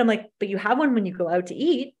 But I'm like, but you have one when you go out to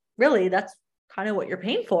eat. Really, that's kind of what you're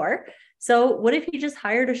paying for. So what if you just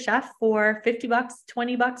hired a chef for $50,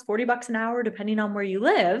 $20, $40 an hour, depending on where you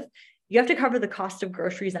live? You have to cover the cost of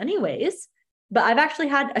groceries anyways. But I've actually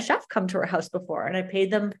had a chef come to our house before and I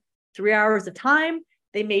paid them 3 hours of time.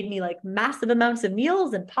 They made me like massive amounts of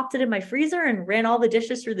meals and popped it in my freezer and ran all the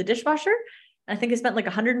dishes through the dishwasher. And I think I spent like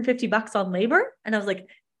 $150 on labor. And I was like,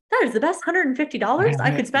 that is the best $150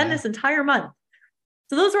 I could spend this entire month.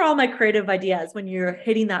 So those are all my creative ideas when you're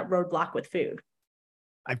hitting that roadblock with food.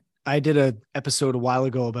 I did an episode a while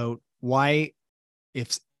ago about why,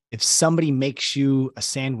 if somebody makes you a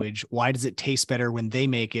sandwich, why does it taste better when they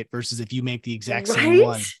make it versus if you make the exact same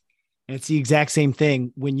one? And it's the exact same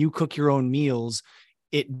thing. When you cook your own meals,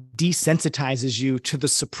 it desensitizes you to the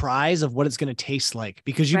surprise of what it's going to taste like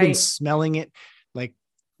because you've been smelling it. Like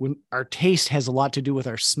when our taste has a lot to do with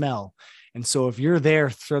our smell. And so if you're there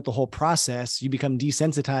throughout the whole process, you become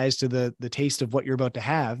desensitized to the taste of what you're about to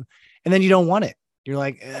have. And then you don't want it. You're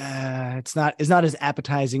like, it's not as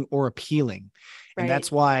appetizing or appealing. And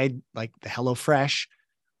that's why like the HelloFresh,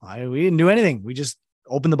 we didn't do anything. We just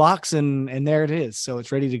opened the box and there it is. So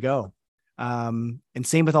it's ready to go. And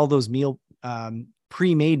same with all those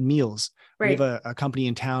pre-made meals. We have a company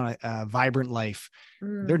in town, Vibrant Life.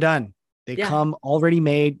 They're done. They come already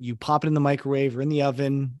made. You pop it in the microwave or in the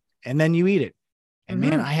oven and then you eat it. And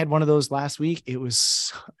man, I had one of those last week.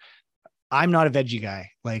 I'm not a veggie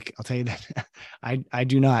guy. Like I'll tell you that I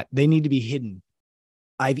do not. They need to be hidden.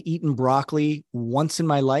 I've eaten broccoli once in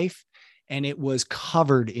my life and it was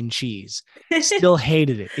covered in cheese. Still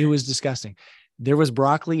hated it. It was disgusting. There was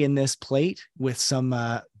broccoli in this plate with some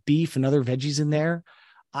beef and other veggies in there.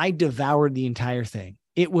 I devoured the entire thing.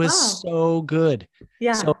 It was so good.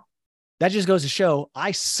 Yeah. So that just goes to show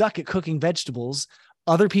I suck at cooking vegetables.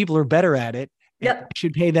 Other people are better at it. I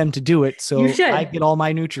should pay them to do it. So I get all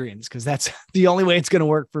my nutrients because that's the only way it's going to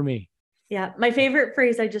work for me. Yeah. My favorite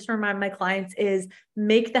phrase I just remind my clients is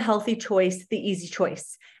make the healthy choice the easy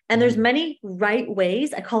choice. And there's many right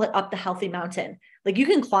ways. I call it up the healthy mountain. Like you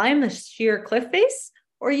can climb the sheer cliff face,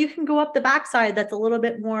 or you can go up the backside that's a little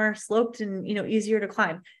bit more sloped and, easier to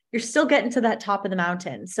climb. You're still getting to that top of the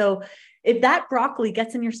mountain. So if that broccoli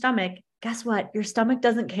gets in your stomach, guess what? Your stomach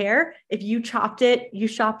doesn't care if you chopped it, you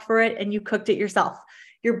shopped for it, and you cooked it yourself.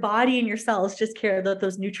 Your body and your cells just care that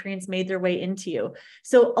those nutrients made their way into you.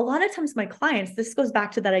 So a lot of times my clients, this goes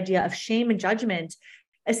back to that idea of shame and judgment.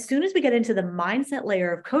 As soon as we get into the mindset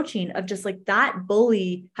layer of coaching of just like that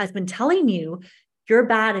bully has been telling you, you're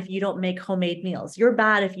bad if you don't make homemade meals. You're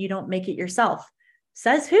bad if you don't make it yourself.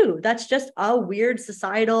 Says who? That's just a weird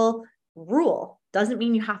societal rule. Doesn't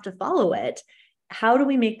mean you have to follow it. How do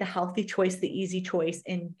we make the healthy choice the easy choice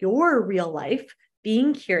in your real life?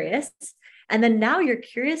 Being curious. And then now your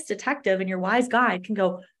curious detective and your wise guide can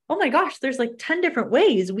go, oh my gosh, there's like 10 different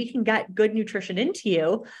ways we can get good nutrition into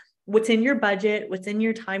you. What's in your budget, what's in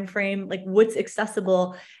your time frame, like what's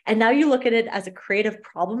accessible. And now you look at it as a creative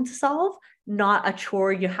problem to solve, not a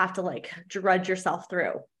chore you have to like drudge yourself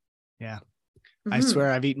through. Yeah. I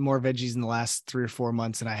swear I've eaten more veggies in the last 3 or 4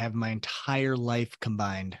 months than I have my entire life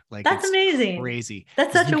combined. Like that's amazing. Crazy.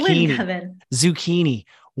 That's such a win, Kevin. Zucchini.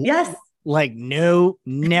 Yes. Like, no,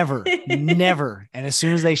 never, never. And as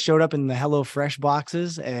soon as they showed up in the HelloFresh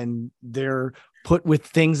boxes and they're put with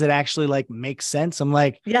things that actually like make sense, I'm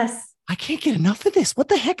like, yes, I can't get enough of this. What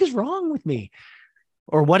the heck is wrong with me?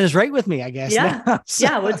 Or what is right with me, I guess. Yeah. So,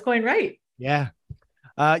 yeah. What's going right? Yeah.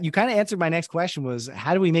 You kind of answered my next question was,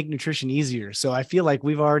 how do we make nutrition easier? So I feel like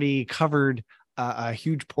we've already covered a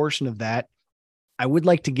huge portion of that. I would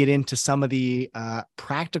like to get into some of the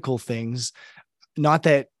practical things, not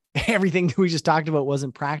that everything that we just talked about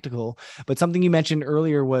wasn't practical, but something you mentioned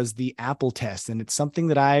earlier was the apple test. And it's something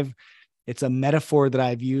that it's a metaphor that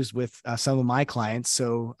I've used with some of my clients.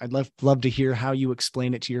 So I'd love to hear how you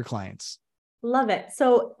explain it to your clients. Love it.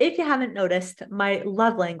 So if you haven't noticed, my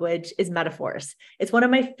love language is metaphors. It's one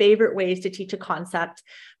of my favorite ways to teach a concept,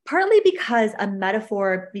 partly because a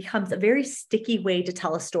metaphor becomes a very sticky way to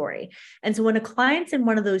tell a story. And so when a client's in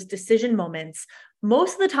one of those decision moments,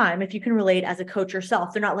 most of the time, if you can relate as a coach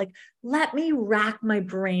yourself, they're not like, let me rack my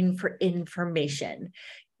brain for information.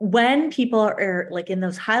 When people are like in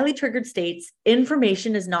those highly triggered states,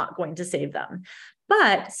 information is not going to save them.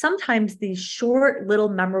 But sometimes these short, little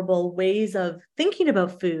memorable ways of thinking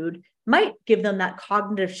about food might give them that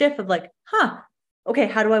cognitive shift of like, okay,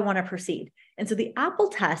 how do I want to proceed? And so the apple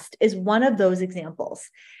test is one of those examples.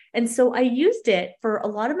 And so I used it for a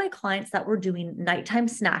lot of my clients that were doing nighttime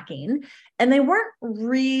snacking, and they weren't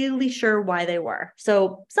really sure why they were.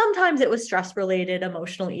 So sometimes it was stress related,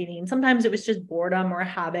 emotional eating. Sometimes it was just boredom or a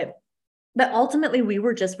habit. But ultimately, we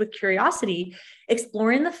were just with curiosity,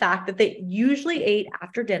 exploring the fact that they usually ate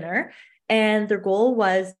after dinner and their goal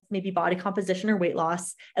was maybe body composition or weight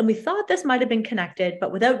loss. And we thought this might have been connected,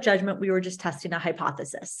 but without judgment, we were just testing a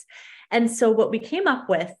hypothesis. And so what we came up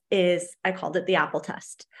with is, I called it the apple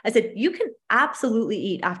test. I said, you can absolutely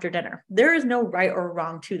eat after dinner. There is no right or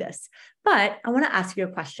wrong to this. But I want to ask you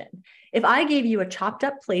a question. If I gave you a chopped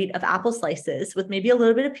up plate of apple slices with maybe a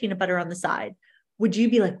little bit of peanut butter on the side, would you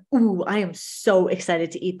be like, ooh, I am so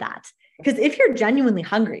excited to eat that? Because if you're genuinely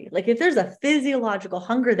hungry, like if there's a physiological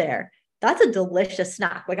hunger there, that's a delicious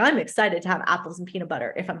snack. Like I'm excited to have apples and peanut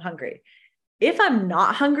butter if I'm hungry. If I'm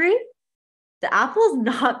not hungry, the apple is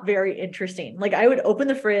not very interesting. Like I would open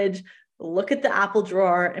the fridge, look at the apple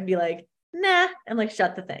drawer and be like, nah, and like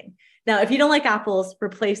shut the thing. Now, if you don't like apples,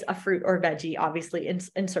 replace a fruit or veggie, obviously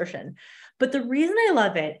insertion. But the reason I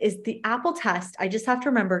love it is the apple test. I just have to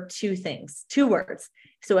remember two things, two words.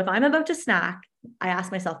 So if I'm about to snack, I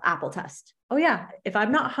ask myself, apple test. Oh yeah. If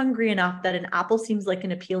I'm not hungry enough that an apple seems like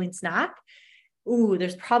an appealing snack, ooh,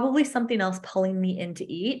 there's probably something else pulling me in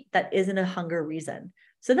to eat that isn't a hunger reason.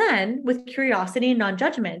 So then with curiosity and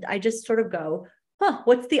non-judgment, I just sort of go,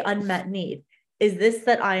 what's the unmet need? Is this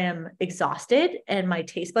that I am exhausted and my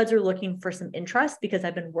taste buds are looking for some interest because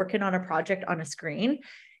I've been working on a project on a screen?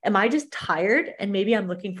 Am I just tired and maybe I'm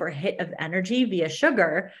looking for a hit of energy via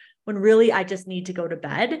sugar when really I just need to go to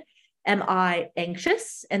bed? Am I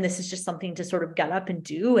anxious? And this is just something to sort of get up and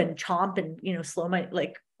do and chomp and,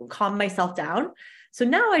 calm myself down. So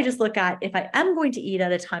now I just look at if I am going to eat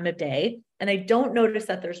at a time of day and I don't notice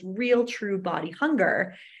that there's real true body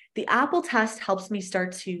hunger, the apple test helps me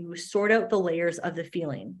start to sort out the layers of the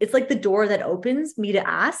feeling. It's like the door that opens me to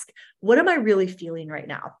ask, what am I really feeling right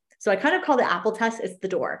now? So I kind of call the apple test, it's the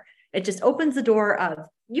door. It just opens the door of,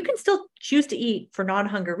 you can still choose to eat for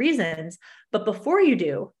non-hunger reasons, but before you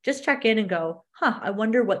do, just check in and go, I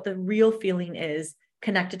wonder what the real feeling is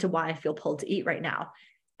connected to why I feel pulled to eat right now.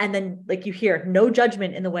 And then, like you hear, no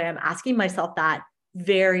judgment in the way I'm asking myself that,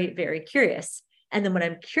 very, very curious. And then when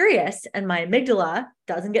I'm curious and my amygdala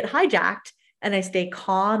doesn't get hijacked and I stay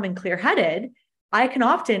calm and clear-headed, I can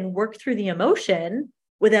often work through the emotion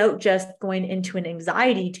without just going into an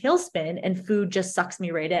anxiety tailspin and food just sucks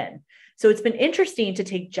me right in. So it's been interesting to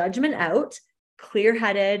take judgment out,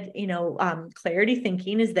 clear-headed, clarity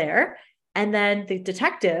thinking is there. And then the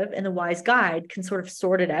detective and the wise guide can sort of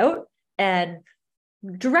sort it out and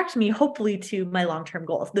direct me hopefully to my long-term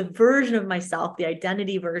goals, the version of myself, the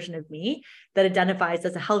identity version of me that identifies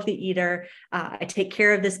as a healthy eater. I take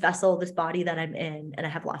care of this vessel, this body that I'm in, and I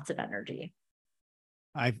have lots of energy.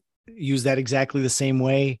 I've used that exactly the same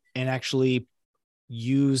way, and actually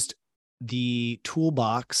used the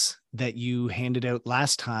toolbox that you handed out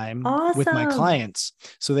last time with my clients.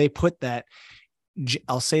 So they put that,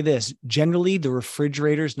 I'll say this, generally the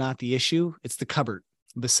refrigerator is not the issue. It's the cupboard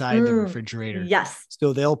beside the refrigerator. Yes.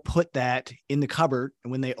 So they'll put that in the cupboard,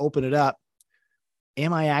 and when they open it up,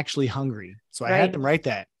 am I actually hungry? So I had them write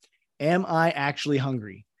that. Am I actually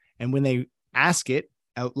hungry? And when they ask it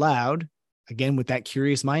out loud, again, with that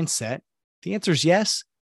curious mindset, the answer is yes,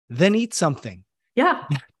 then eat something. Yeah.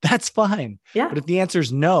 That's fine. Yeah. But if the answer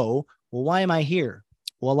is no, well, why am I here?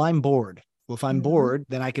 Well, I'm bored. Well, if I'm bored,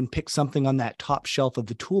 then I can pick something on that top shelf of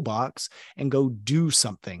the toolbox and go do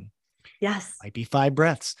something. Yes. Might be 5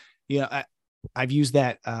 breaths. I've used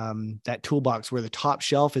that toolbox where the top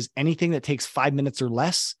shelf is anything that takes 5 minutes or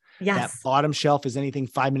less. Yes. That bottom shelf is anything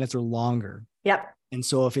 5 minutes or longer. Yep. And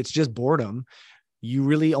so if it's just boredom, you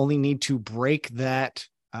really only need to break that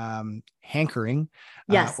hankering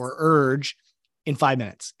or urge in 5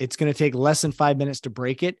 minutes. It's going to take less than 5 minutes to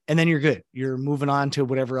break it. And then you're good. You're moving on to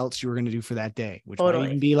whatever else you were going to do for that day, which might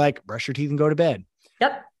even be like brush your teeth and go to bed.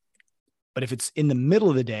 Yep. But if it's in the middle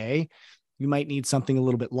of the day, you might need something a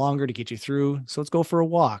little bit longer to get you through. So let's go for a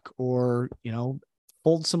walk or,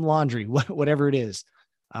 fold some laundry, whatever it is.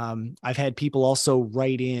 I've had people also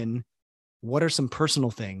write in, what are some personal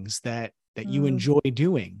things that you enjoy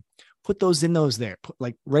doing? Put those in there,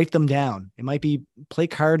 write them down. It might be play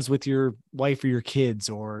cards with your wife or your kids,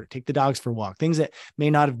 or take the dogs for a walk, things that may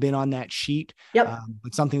not have been on that sheet, but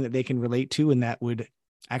something that they can relate to and that would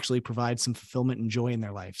actually provide some fulfillment and joy in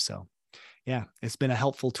their life. So yeah, it's been a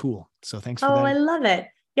helpful tool. So thanks for that. Oh, I love it.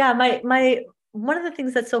 Yeah. One of the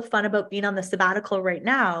things that's so fun about being on the sabbatical right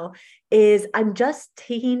now is I'm just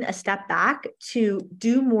taking a step back to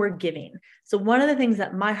do more giving. So one of the things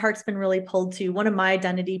that my heart's been really pulled to, one of my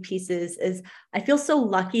identity pieces, is I feel so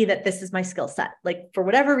lucky that this is my skill set. Like, for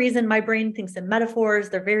whatever reason, my brain thinks in metaphors,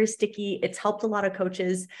 they're very sticky. It's helped a lot of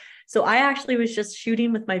coaches. So I actually was just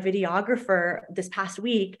shooting with my videographer this past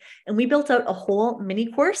week, and we built out a whole mini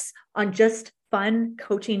course on just fun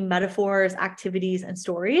coaching metaphors, activities, and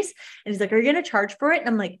stories. And he's like, are you going to charge for it? And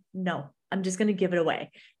I'm like, no, I'm just going to give it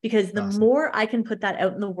away, because the more I can put that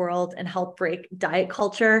out in the world and help break diet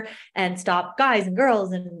culture and stop guys and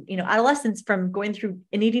girls and, adolescents from going through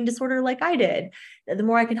an eating disorder like I did, the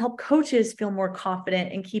more I can help coaches feel more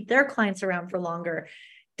confident and keep their clients around for longer.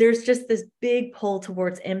 There's just this big pull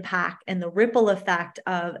towards impact and the ripple effect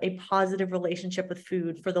of a positive relationship with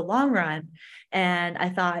food for the long run. And I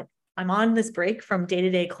thought, I'm on this break from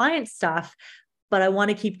day-to-day client stuff, but I want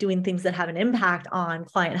to keep doing things that have an impact on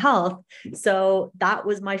client health. So that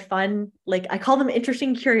was my fun, I call them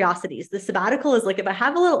interesting curiosities. The sabbatical is if I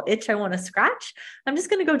have a little itch I want to scratch, I'm just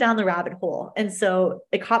going to go down the rabbit hole. And so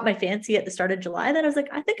it caught my fancy at the start of July. Then I was like,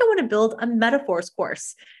 I think I want to build a metaphors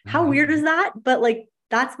course. How weird is that? But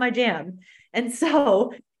that's my jam. And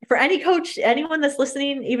so for any coach, anyone that's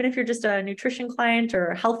listening, even if you're just a nutrition client or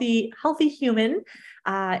a healthy human,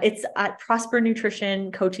 it's at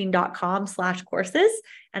prospernutritioncoaching.com/courses.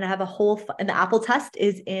 And I have and the Apple test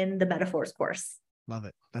is in the metaphors course. Love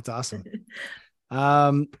it. That's awesome.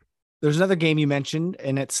 There's another game you mentioned,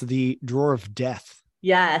 and it's the Drawer of Death.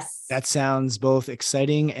 Yes. That sounds both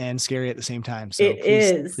exciting and scary at the same time. So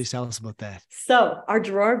please tell us about that. So our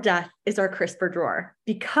drawer of death is our CRISPR drawer,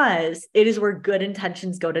 because it is where good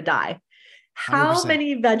intentions go to die. 100%. How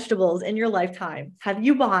many vegetables in your lifetime have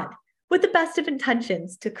you bought with the best of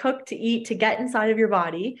intentions to cook, to eat, to get inside of your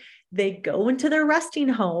body? They go into their resting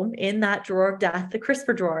home in that drawer of death, the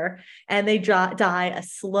CRISPR drawer, and they die a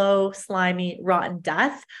slow, slimy, rotten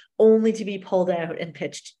death, only to be pulled out and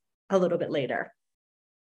pitched a little bit later.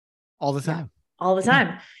 All the time. Yeah, all the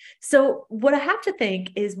time. So what I have to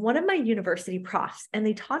think is one of my university profs, and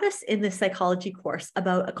they taught us in this psychology course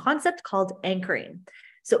about a concept called anchoring.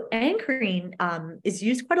 So anchoring is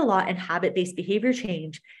used quite a lot in habit-based behavior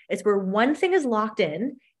change. It's where one thing is locked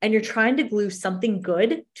in and you're trying to glue something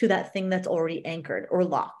good to that thing that's already anchored or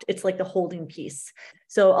locked. It's like the holding piece.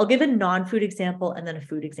 So I'll give a non-food example and then a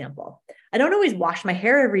food example. I don't always wash my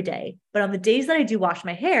hair every day, but on the days that I do wash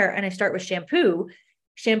my hair and I start with shampoo,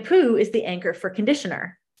 shampoo is the anchor for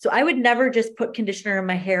conditioner. So I would never just put conditioner in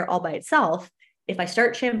my hair all by itself. If I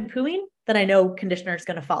start shampooing, then I know conditioner is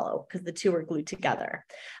going to follow because the two are glued together.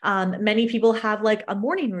 Many people have like a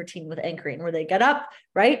morning routine with anchoring where they get up,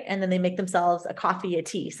 right? And then they make themselves a coffee, a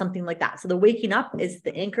tea, something like that. So the waking up is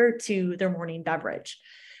the anchor to their morning beverage.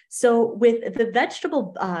 So with the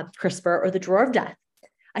vegetable crisper or the drawer of death,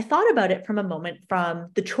 I thought about it from a moment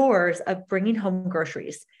from the chores of bringing home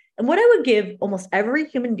groceries. And what I would give almost every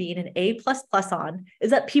human being an A++ on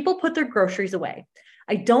is that people put their groceries away.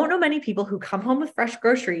 I don't know many people who come home with fresh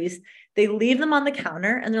groceries. They leave them on the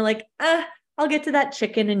counter and they're like, I'll get to that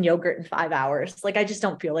chicken and yogurt in 5 hours. Like, I just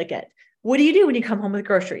don't feel like it. What do you do when you come home with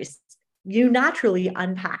groceries? You naturally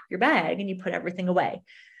unpack your bag and you put everything away.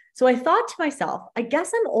 So I thought to myself, I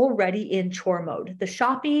guess I'm already in chore mode. The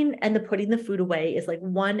shopping and the putting the food away is like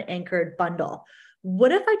one anchored bundle.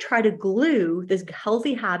 What if I try to glue this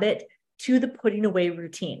healthy habit to the putting away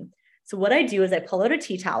routine? So what I do is I pull out a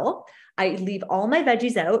tea towel. I leave all my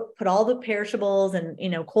veggies out, put all the perishables and,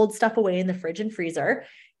 cold stuff away in the fridge and freezer.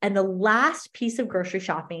 And the last piece of grocery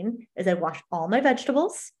shopping is I wash all my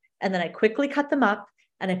vegetables and then I quickly cut them up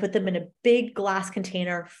and I put them in a big glass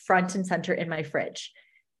container front and center in my fridge.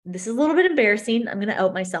 This is a little bit embarrassing. I'm going to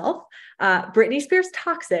out myself. Britney Spears'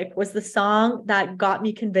 Toxic was the song that got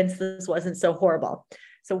me convinced this wasn't so horrible.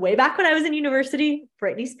 So way back when I was in university,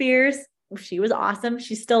 Britney Spears, she was awesome.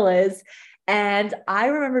 She still is. And I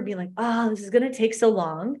remember being like, oh, this is going to take so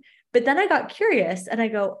long. But then I got curious and I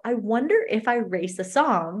go, I wonder if I race a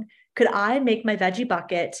song, could I make my veggie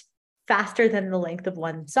bucket faster than the length of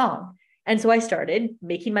one song? And so I started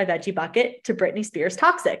making my veggie bucket to Britney Spears'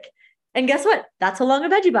 Toxic. And guess what? That's how long a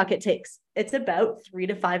veggie bucket takes. It's about 3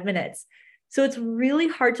 to 5 minutes. So it's really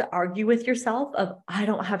hard to argue with yourself of, I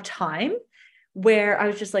don't have time, where I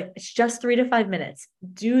was just like, it's just 3 to 5 minutes.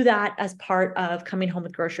 Do that as part of coming home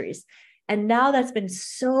with groceries. And now that's been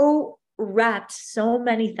so wrapped so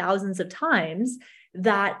many thousands of times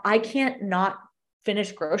that I can't not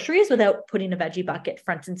finish groceries without putting a veggie bucket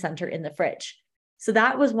front and center in the fridge. So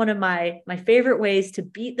that was one of my favorite ways to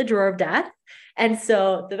beat the drawer of death. And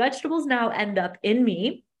so the vegetables now end up in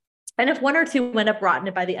me. And if one or two end up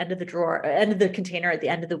rotten by the end of the drawer, end of the container at the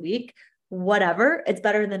end of the week, whatever, it's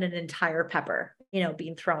better than an entire pepper,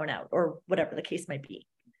 being thrown out or whatever the case might be.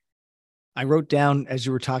 I wrote down as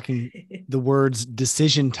you were talking the words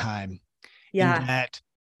decision time. Yeah. In that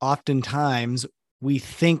oftentimes we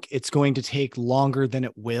think it's going to take longer than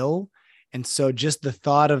it will. And so just the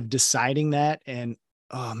thought of deciding that and,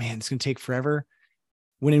 oh man, it's going to take forever.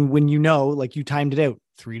 When like you timed it out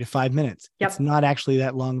 3 to 5 minutes, Yep. It's not actually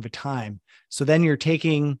that long of a time. So then you're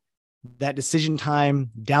taking that decision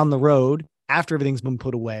time down the road after everything's been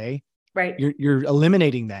put away. Right. You're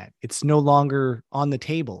eliminating that. It's no longer on the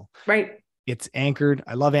table. Right. It's anchored.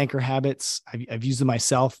 I love anchor habits. I've used them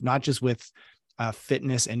myself, not just with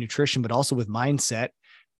fitness and nutrition, but also with mindset.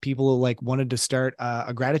 People wanted to start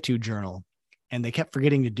a gratitude journal and they kept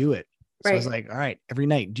forgetting to do it. So I was like, all right, every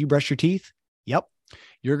night, do you brush your teeth? Yep.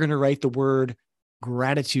 You're going to write the word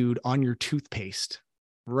gratitude on your toothpaste,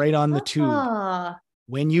 right on the tube.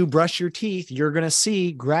 When you brush your teeth, you're going to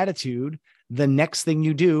see gratitude. The next thing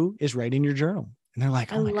you do is write in your journal. And they're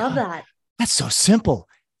like, oh my God, that. That's so simple.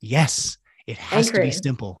 Yes, it has to be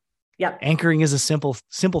simple. Yep. Anchoring is a simple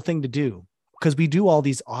thing to do because we do all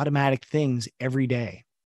these automatic things every day.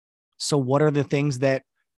 So what are the things that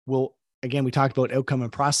will, again, we talked about outcome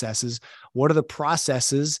and processes. What are the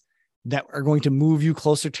processes that are going to move you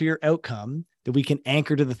closer to your outcome that we can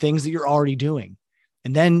anchor to the things that you're already doing?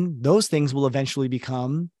 And then those things will eventually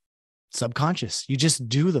become subconscious. You just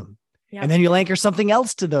do them. Yep. And then you'll anchor something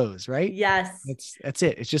else to those, right? Yes. That's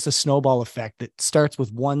it. It's just a snowball effect that starts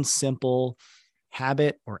with one simple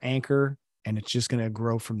habit or anchor, and it's just going to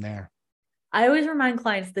grow from there. I always remind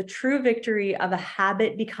clients the true victory of a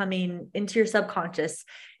habit becoming into your subconscious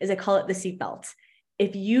is I call it the seatbelt.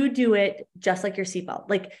 If you do it just like your seatbelt,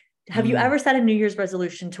 have you ever set a New Year's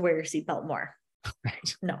resolution to wear your seatbelt more?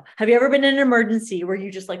 Right. No. Have you ever been in an emergency where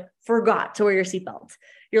you just forgot to wear your seatbelt?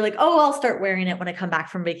 You're like, oh, I'll start wearing it when I come back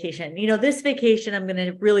from vacation. This vacation, I'm going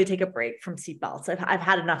to really take a break from seatbelts. I've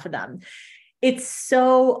had enough of them. It's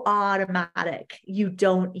so automatic. You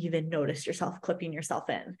don't even notice yourself clipping yourself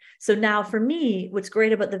in. So now for me, what's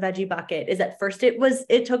great about the veggie bucket is at first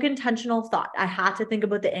it took intentional thought. I had to think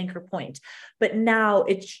about the anchor point, but now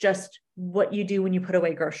it's just what you do when you put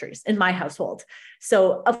away groceries in my household.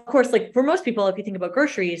 So of course, like for most people, if you think about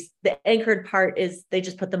groceries, the anchored part is they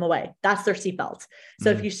just put them away. That's their seatbelt.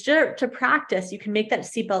 So if you start to practice, you can make that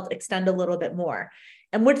seatbelt extend a little bit more.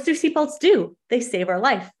 And what do seatbelts do? They save our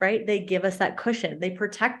life, right? They give us that cushion. They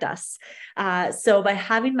protect us. So by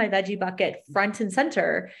having my veggie bucket front and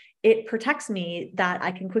center, it protects me that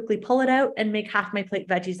I can quickly pull it out and make half my plate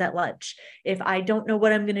veggies at lunch. If I don't know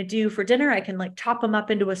what I'm going to do for dinner, I can like chop them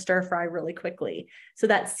up into a stir fry really quickly. So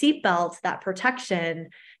that seatbelt, that protection,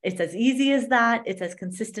 it's as easy as that. It's as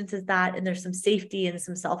consistent as that. And there's some safety and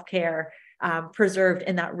some self-care preserved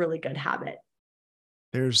in that really good habit.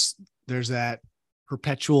 There's that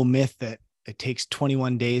perpetual myth that it takes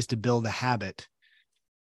 21 days to build a habit,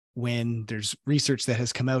 when there's research that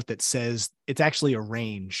has come out that says it's actually a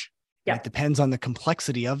range. Yeah. It depends on the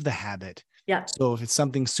complexity of the habit. Yeah. So if it's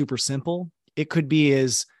something super simple, it could be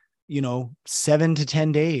as, 7 to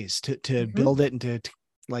 10 days to build it and to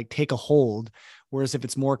like take a hold. Whereas if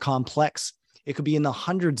it's more complex, it could be in the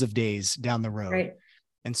hundreds of days down the road. Right.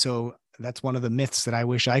 And so that's one of the myths that I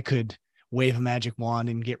wish I could wave a magic wand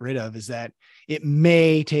and get rid of, is that it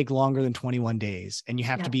may take longer than 21 days and you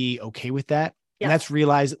have to be okay with that. And that's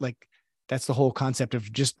realize like, that's the whole concept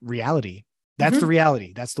of just reality. That's the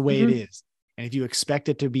reality. That's the way it is. And if you expect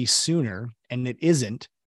it to be sooner and it isn't,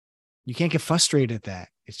 you can't get frustrated at that.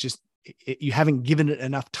 It's just, you haven't given it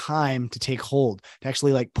enough time to take hold, to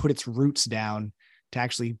actually like put its roots down, to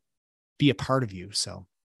actually be a part of you. So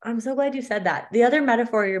I'm so glad you said that. The other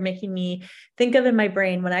metaphor you're making me think of in my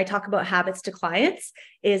brain when I talk about habits to clients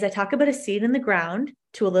is I talk about a seed in the ground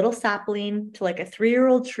to a little sapling, to like a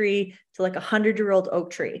 3-year-old tree, to like a 100-year-old oak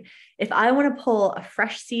tree. If I want to pull a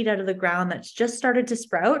fresh seed out of the ground that's just started to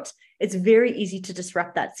sprout, it's very easy to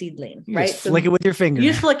disrupt that seedling, you right? just flick it with your finger. You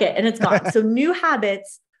just flick it and it's gone. So new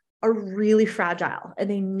habits are really fragile and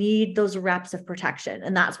they need those reps of protection.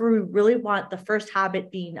 And that's where we really want the first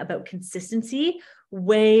habit being about consistency,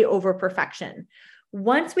 way over perfection.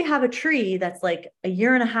 Once we have a tree that's like a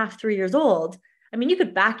year and a half, 3 years old, I mean, you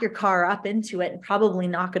could back your car up into it and probably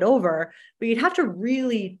knock it over, but you'd have to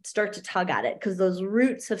really start to tug at it because those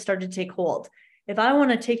roots have started to take hold. If I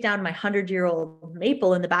want to take down my 100-year-old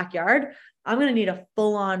maple in the backyard, I'm going to need a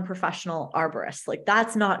full-on professional arborist. Like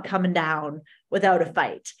that's not coming down without a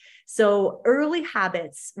fight. So early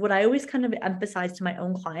habits, what I always kind of emphasize to my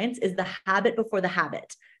own clients is the habit before the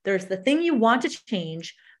habit. There's the thing you want to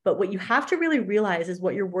change, but what you have to really realize is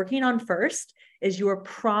what you're working on first is you're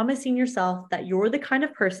promising yourself that you're the kind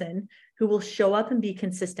of person who will show up and be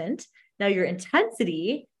consistent. Now your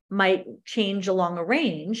intensity might change along a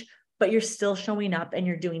range, but you're still showing up and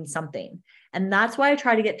you're doing something. And that's why I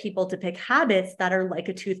try to get people to pick habits that are like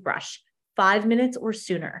a toothbrush, 5 minutes or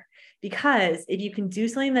sooner. Because if you can do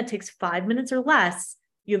something that takes 5 minutes or less,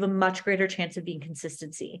 you have a much greater chance of being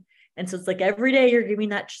consistency. And so it's like every day you're giving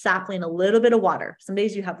that sapling a little bit of water. Some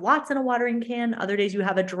days you have lots in a watering can, other days you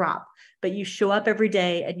have a drop, but you show up every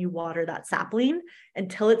day and you water that sapling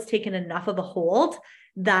until it's taken enough of a hold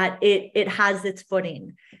that it has its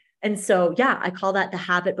footing. And so, yeah, I call that the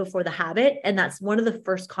habit before the habit. And that's one of the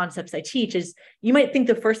first concepts I teach is you might think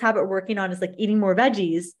the first habit we're working on is like eating more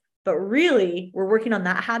veggies, but really we're working on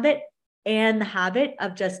that habit and the habit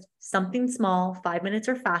of just something small, 5 minutes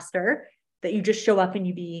or faster, that you just show up and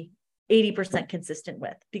you be 80% consistent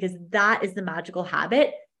with, because that is the magical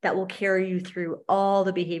habit that will carry you through all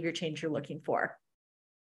the behavior change you're looking for.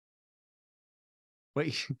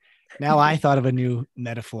 Wait, now I thought of a new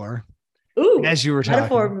metaphor. Ooh, as you were talking.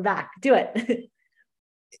 Metaphor back. Do it.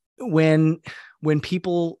 When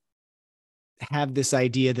people have this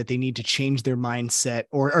idea that they need to change their mindset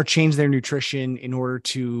or change their nutrition in order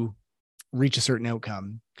to reach a certain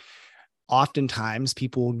outcome, oftentimes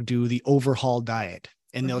people do the overhaul diet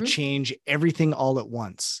and they'll change everything all at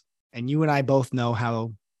once. And you and I both know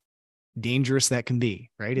how dangerous that can be,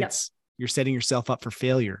 right? Yep. You're setting yourself up for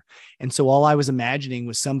failure. And so all I was imagining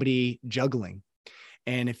was somebody juggling.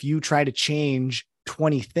 And if you try to change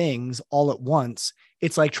 20 things all at once,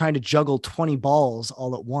 it's like trying to juggle 20 balls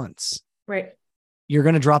all at once. Right. You're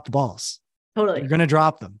going to drop the balls. Totally. You're going to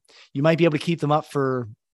drop them. You might be able to keep them up for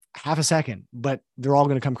half a second, but they're all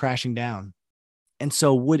going to come crashing down. And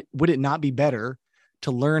so would it not be better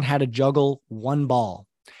to learn how to juggle one ball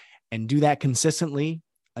and do that consistently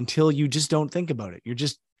until you just don't think about it? You're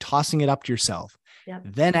just tossing it up to yourself. Yep.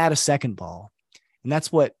 Then add a second ball. And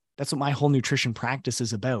that's what my whole nutrition practice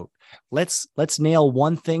is about. Let's nail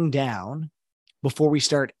one thing down before we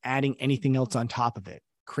start adding anything else on top of it.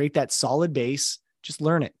 Create that solid base. Just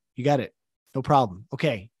learn it. You got it. No problem.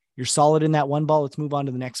 Okay. You're solid in that one ball. Let's move on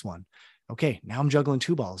to the next one. Okay. Now I'm juggling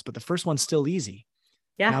two balls, but the first one's still easy.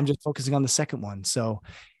 Yeah. Now I'm just focusing on the second one. So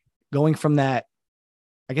going from that,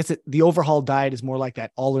 I guess the overhaul diet is more like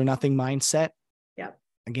that all or nothing mindset. Yeah.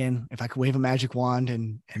 Again, if I could wave a magic wand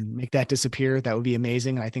and make that disappear, that would be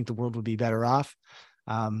amazing. And I think the world would be better off.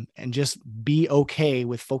 And just be okay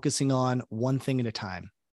with focusing on one thing at a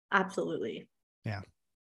time. Absolutely. Yeah.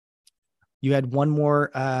 You had one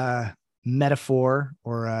more metaphor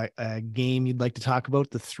or a game you'd like to talk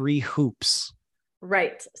about, the 3 hoops.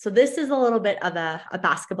 Right. So this is a little bit of a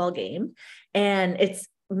basketball game, and it's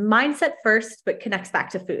mindset first, but connects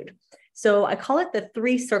back to food. So I call it the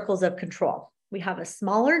 3 circles of control. We have a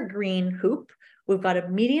smaller green hoop, we've got a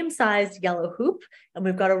medium-sized yellow hoop, and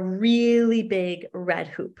we've got a really big red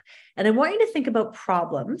hoop. And I want you to think about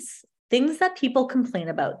problems, things that people complain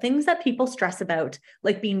about, things that people stress about,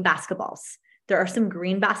 like being basketballs. There are some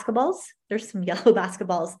green basketballs, there's some yellow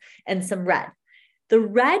basketballs, and some red. The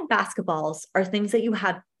red basketballs are things that you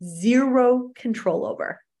have zero control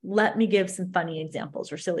over. Let me give some funny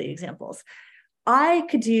examples or silly examples. I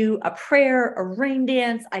could do a prayer, a rain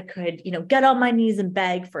dance. I could, get on my knees and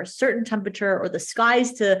beg for a certain temperature or the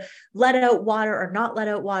skies to let out water or not let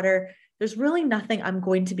out water. There's really nothing I'm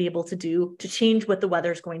going to be able to do to change what the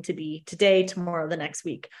weather is going to be today, tomorrow, the next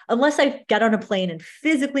week, unless I get on a plane and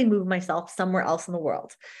physically move myself somewhere else in the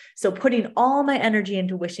world. So putting all my energy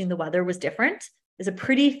into wishing the weather was different is a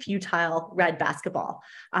pretty futile red basketball.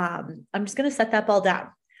 I'm just going to set that ball down.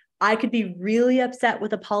 I could be really upset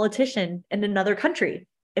with a politician in another country.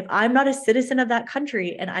 If I'm not a citizen of that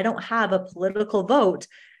country and I don't have a political vote,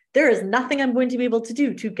 there is nothing I'm going to be able to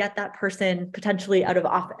do to get that person potentially out of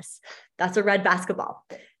office. That's a red basketball.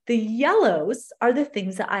 The yellows are the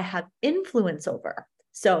things that I have influence over.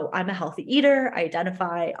 So I'm a healthy eater. I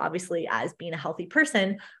identify obviously as being a healthy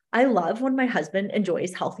person. I love when my husband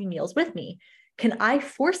enjoys healthy meals with me. Can I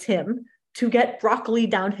force him to get broccoli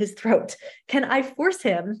down his throat? Can I force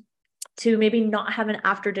him to maybe not have an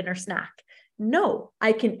after dinner snack? No,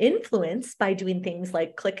 I can influence by doing things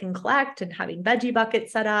like click and collect and having veggie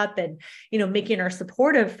buckets set up and, making our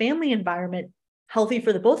supportive family environment healthy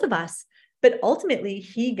for the both of us. But ultimately,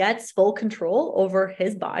 he gets full control over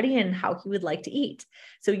his body and how he would like to eat.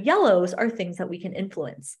 So yellows are things that we can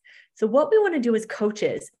influence. So what we want to do as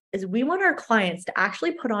coaches is we want our clients to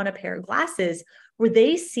actually put on a pair of glasses where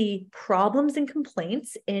they see problems and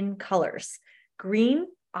complaints in colors. Green,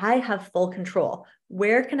 I have full control.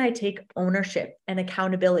 Where can I take ownership and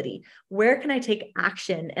accountability? Where can I take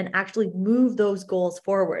action and actually move those goals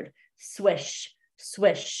forward? Swish,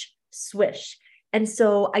 swish, swish. And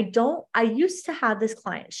so I used to have this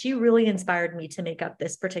client. She really inspired me to make up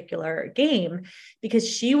this particular game because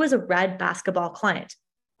she was a red basketball client.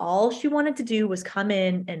 All she wanted to do was come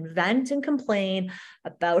in and vent and complain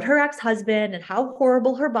about her ex-husband and how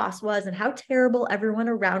horrible her boss was and how terrible everyone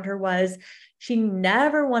around her was. She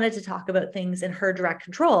never wanted to talk about things in her direct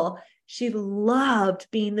control. She loved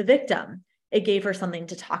being the victim. It gave her something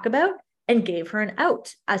to talk about and gave her an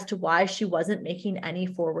out as to why she wasn't making any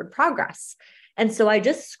forward progress. And so I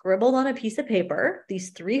just scribbled on a piece of paper, these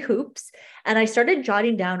 3 hoops, and I started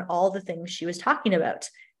jotting down all the things she was talking about.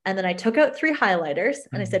 And then I took out 3 highlighters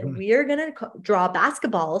and I said, we are going to draw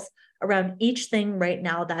basketballs around each thing right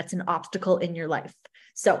now that's an obstacle in your life.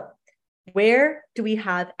 So where do we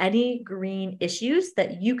have any green issues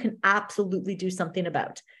that you can absolutely do something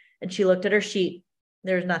about? And she looked at her sheet.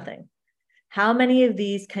 There's nothing. How many of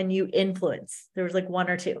these can you influence? There was like 1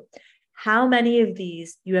 or 2. How many of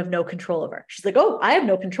these you have no control over? She's like, oh, I have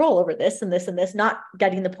no control over this and this and this, not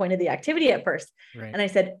getting the point of the activity at first. Right. And I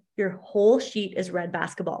said, your whole sheet is red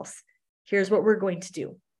basketballs. Here's what we're going to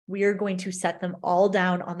do. We are going to set them all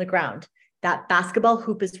down on the ground. That basketball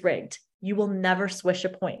hoop is rigged. You will never swish a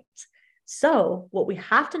point. So what we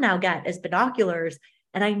have to now get is binoculars.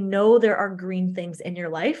 And I know there are green things in your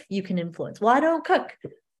life you can influence. Well, I don't cook.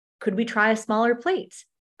 Could we try a smaller plate?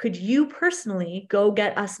 Could you personally go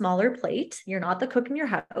get a smaller plate? You're not the cook in your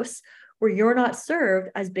house, where you're not served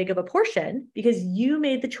as big of a portion because you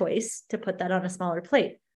made the choice to put that on a smaller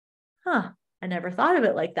plate. I never thought of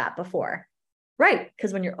it like that before. Right.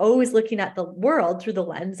 Because when you're always looking at the world through the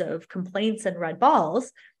lens of complaints and red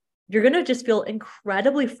balls, you're going to just feel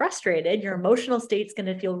incredibly frustrated. Your emotional state's going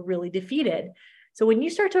to feel really defeated. So when you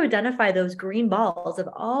start to identify those green balls of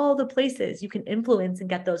all the places you can influence and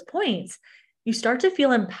get those points, you start to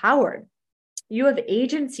feel empowered. You have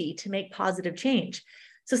agency to make positive change.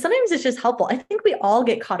 So sometimes it's just helpful. I think we all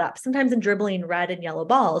get caught up sometimes in dribbling red and yellow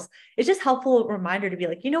balls. It's just helpful reminder to be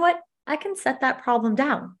like, you know what? I can set that problem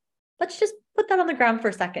down. Let's just put that on the ground for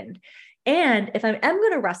a second. And if I am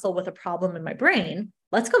going to wrestle with a problem in my brain,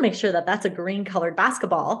 let's go make sure that that's a green colored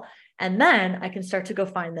basketball. And then I can start to go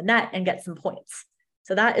find the net and get some points.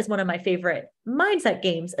 So that is one of my favorite mindset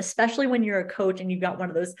games, especially when you're a coach and you've got one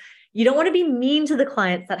of those. You don't want to be mean to the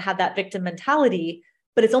clients that have that victim mentality,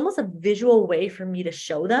 but it's almost a visual way for me to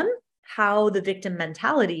show them how the victim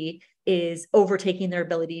mentality is overtaking their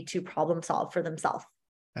ability to problem solve for themselves.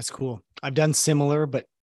 That's cool. I've done similar, but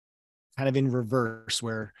kind of in reverse,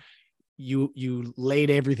 where you laid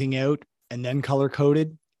everything out and then color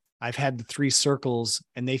coded. I've had the 3 circles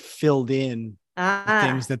and they filled in the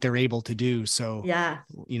things that they're able to do. So,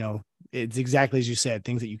 it's exactly as you said,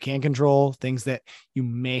 things that you can control, things that you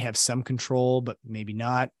may have some control, but maybe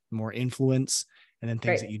not, more influence, and then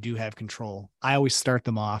things that you do have control. I always start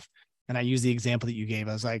them off, and I use the example that you gave.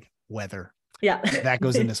 I was like, weather. Yeah. That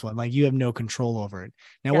goes in this one. Like, you have no control over it.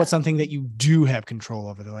 Now, what's something that you do have control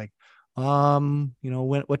over? They're like,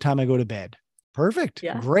 what time I go to bed. Perfect.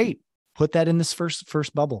 Yeah. Great. Put that in this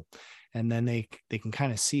first bubble. And then they can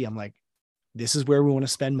kind of see, I'm like, this is where we want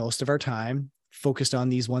to spend most of our time, focused on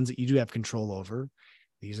these ones that you do have control over.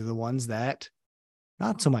 These are the ones that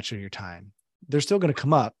not so much of your time. They're still going to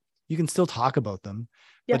come up. You can still talk about them,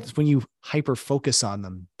 but it's when you hyper focus on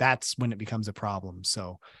them, that's when it becomes a problem.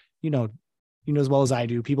 So, you know as well as I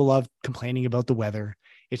do, people love complaining about the weather.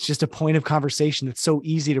 It's just a point of conversation that's so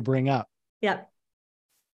easy to bring up. Yeah.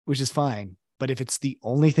 Which is fine. But if it's the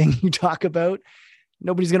only thing you talk about,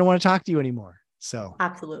 nobody's going to want to talk to you anymore. So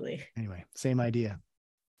absolutely. Anyway, same idea.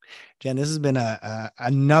 Jen, this has been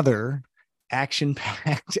another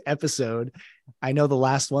action-packed episode. I know the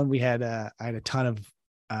last one I had a ton of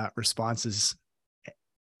responses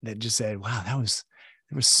that just said, wow, there was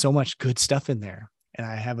so much good stuff in there. And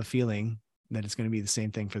I have a feeling that it's going to be the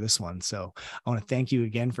same thing for this one. So I want to thank you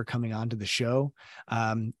again for coming on to the show.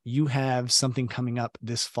 You have something coming up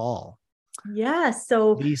this fall. Yeah.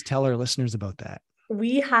 So please tell our listeners about that.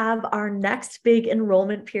 We have our next big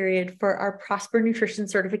enrollment period for our Prosper Nutrition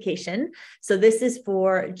certification. So this is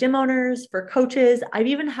for gym owners, for coaches. I've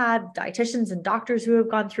even had dietitians and doctors who have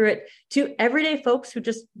gone through it, to everyday folks who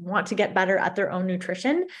just want to get better at their own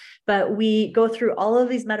nutrition. But we go through all of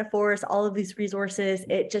these metaphors, all of these resources.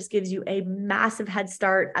 It just gives you a massive head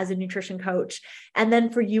start as a nutrition coach. And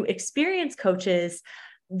then for you experienced coaches,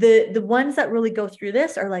 the ones that really go through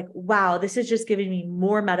this are like, wow, this is just giving me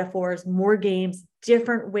more metaphors, more games,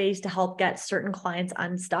 different ways to help get certain clients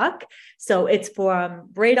unstuck. So it's from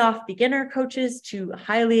right off beginner coaches to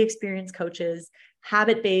highly experienced coaches,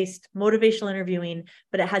 habit-based, motivational interviewing,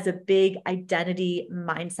 but it has a big identity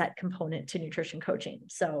mindset component to nutrition coaching.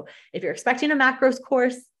 So if you're expecting a macros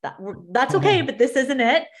course, that's okay, but this isn't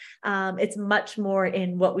it. It's much more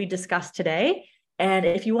in what we discussed today. And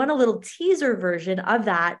if you want a little teaser version of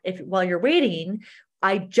that, while you're waiting,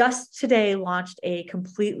 I just today launched a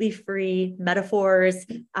completely free metaphors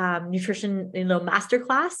nutrition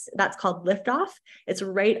masterclass that's called Liftoff. It's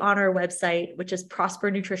right on our website, which is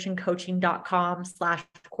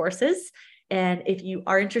prospernutritioncoaching.com/courses. And if you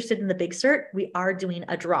are interested in the Big Cert, we are doing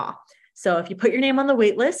a draw. So if you put your name on the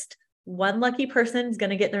wait list, one lucky person is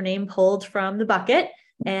going to get their name pulled from the bucket.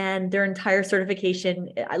 And their entire certification,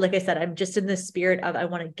 like I said, I'm just in the spirit of I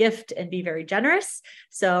want to gift and be very generous.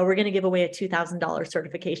 So we're going to give away a $2,000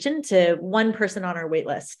 certification to one person on our wait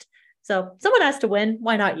list. So someone has to win.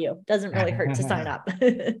 Why not you? Doesn't really hurt to sign up.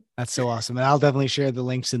 That's so awesome. And I'll definitely share the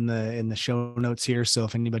links in the show notes here. So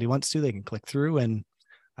if anybody wants to, they can click through, and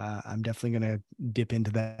I'm definitely going to dip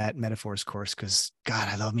into that metaphors course, because God,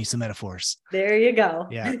 I love me some metaphors. There you go.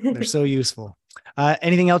 Yeah, they're so useful.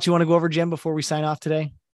 Anything else you want to go over, Jen, before we sign off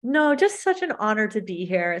today? No, just such an honor to be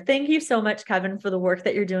here. Thank you so much, Kevin, for the work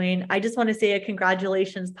that you're doing. I just want to say a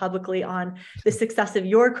congratulations publicly on the success of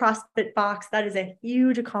your CrossFit box. That is a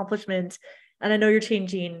huge accomplishment. And I know you're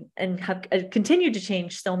changing and have continued to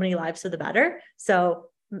change so many lives for the better. So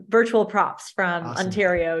virtual props from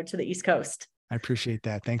Ontario to the East Coast. I appreciate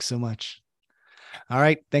that. Thanks so much. All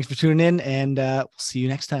right. Thanks for tuning in, and we'll see you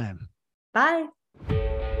next time. Bye.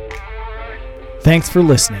 Thanks for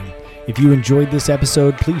listening. If you enjoyed this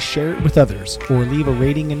episode, please share it with others or leave a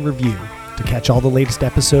rating and review. To catch all the latest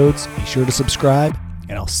episodes, be sure to subscribe,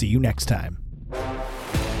 and I'll see you next time.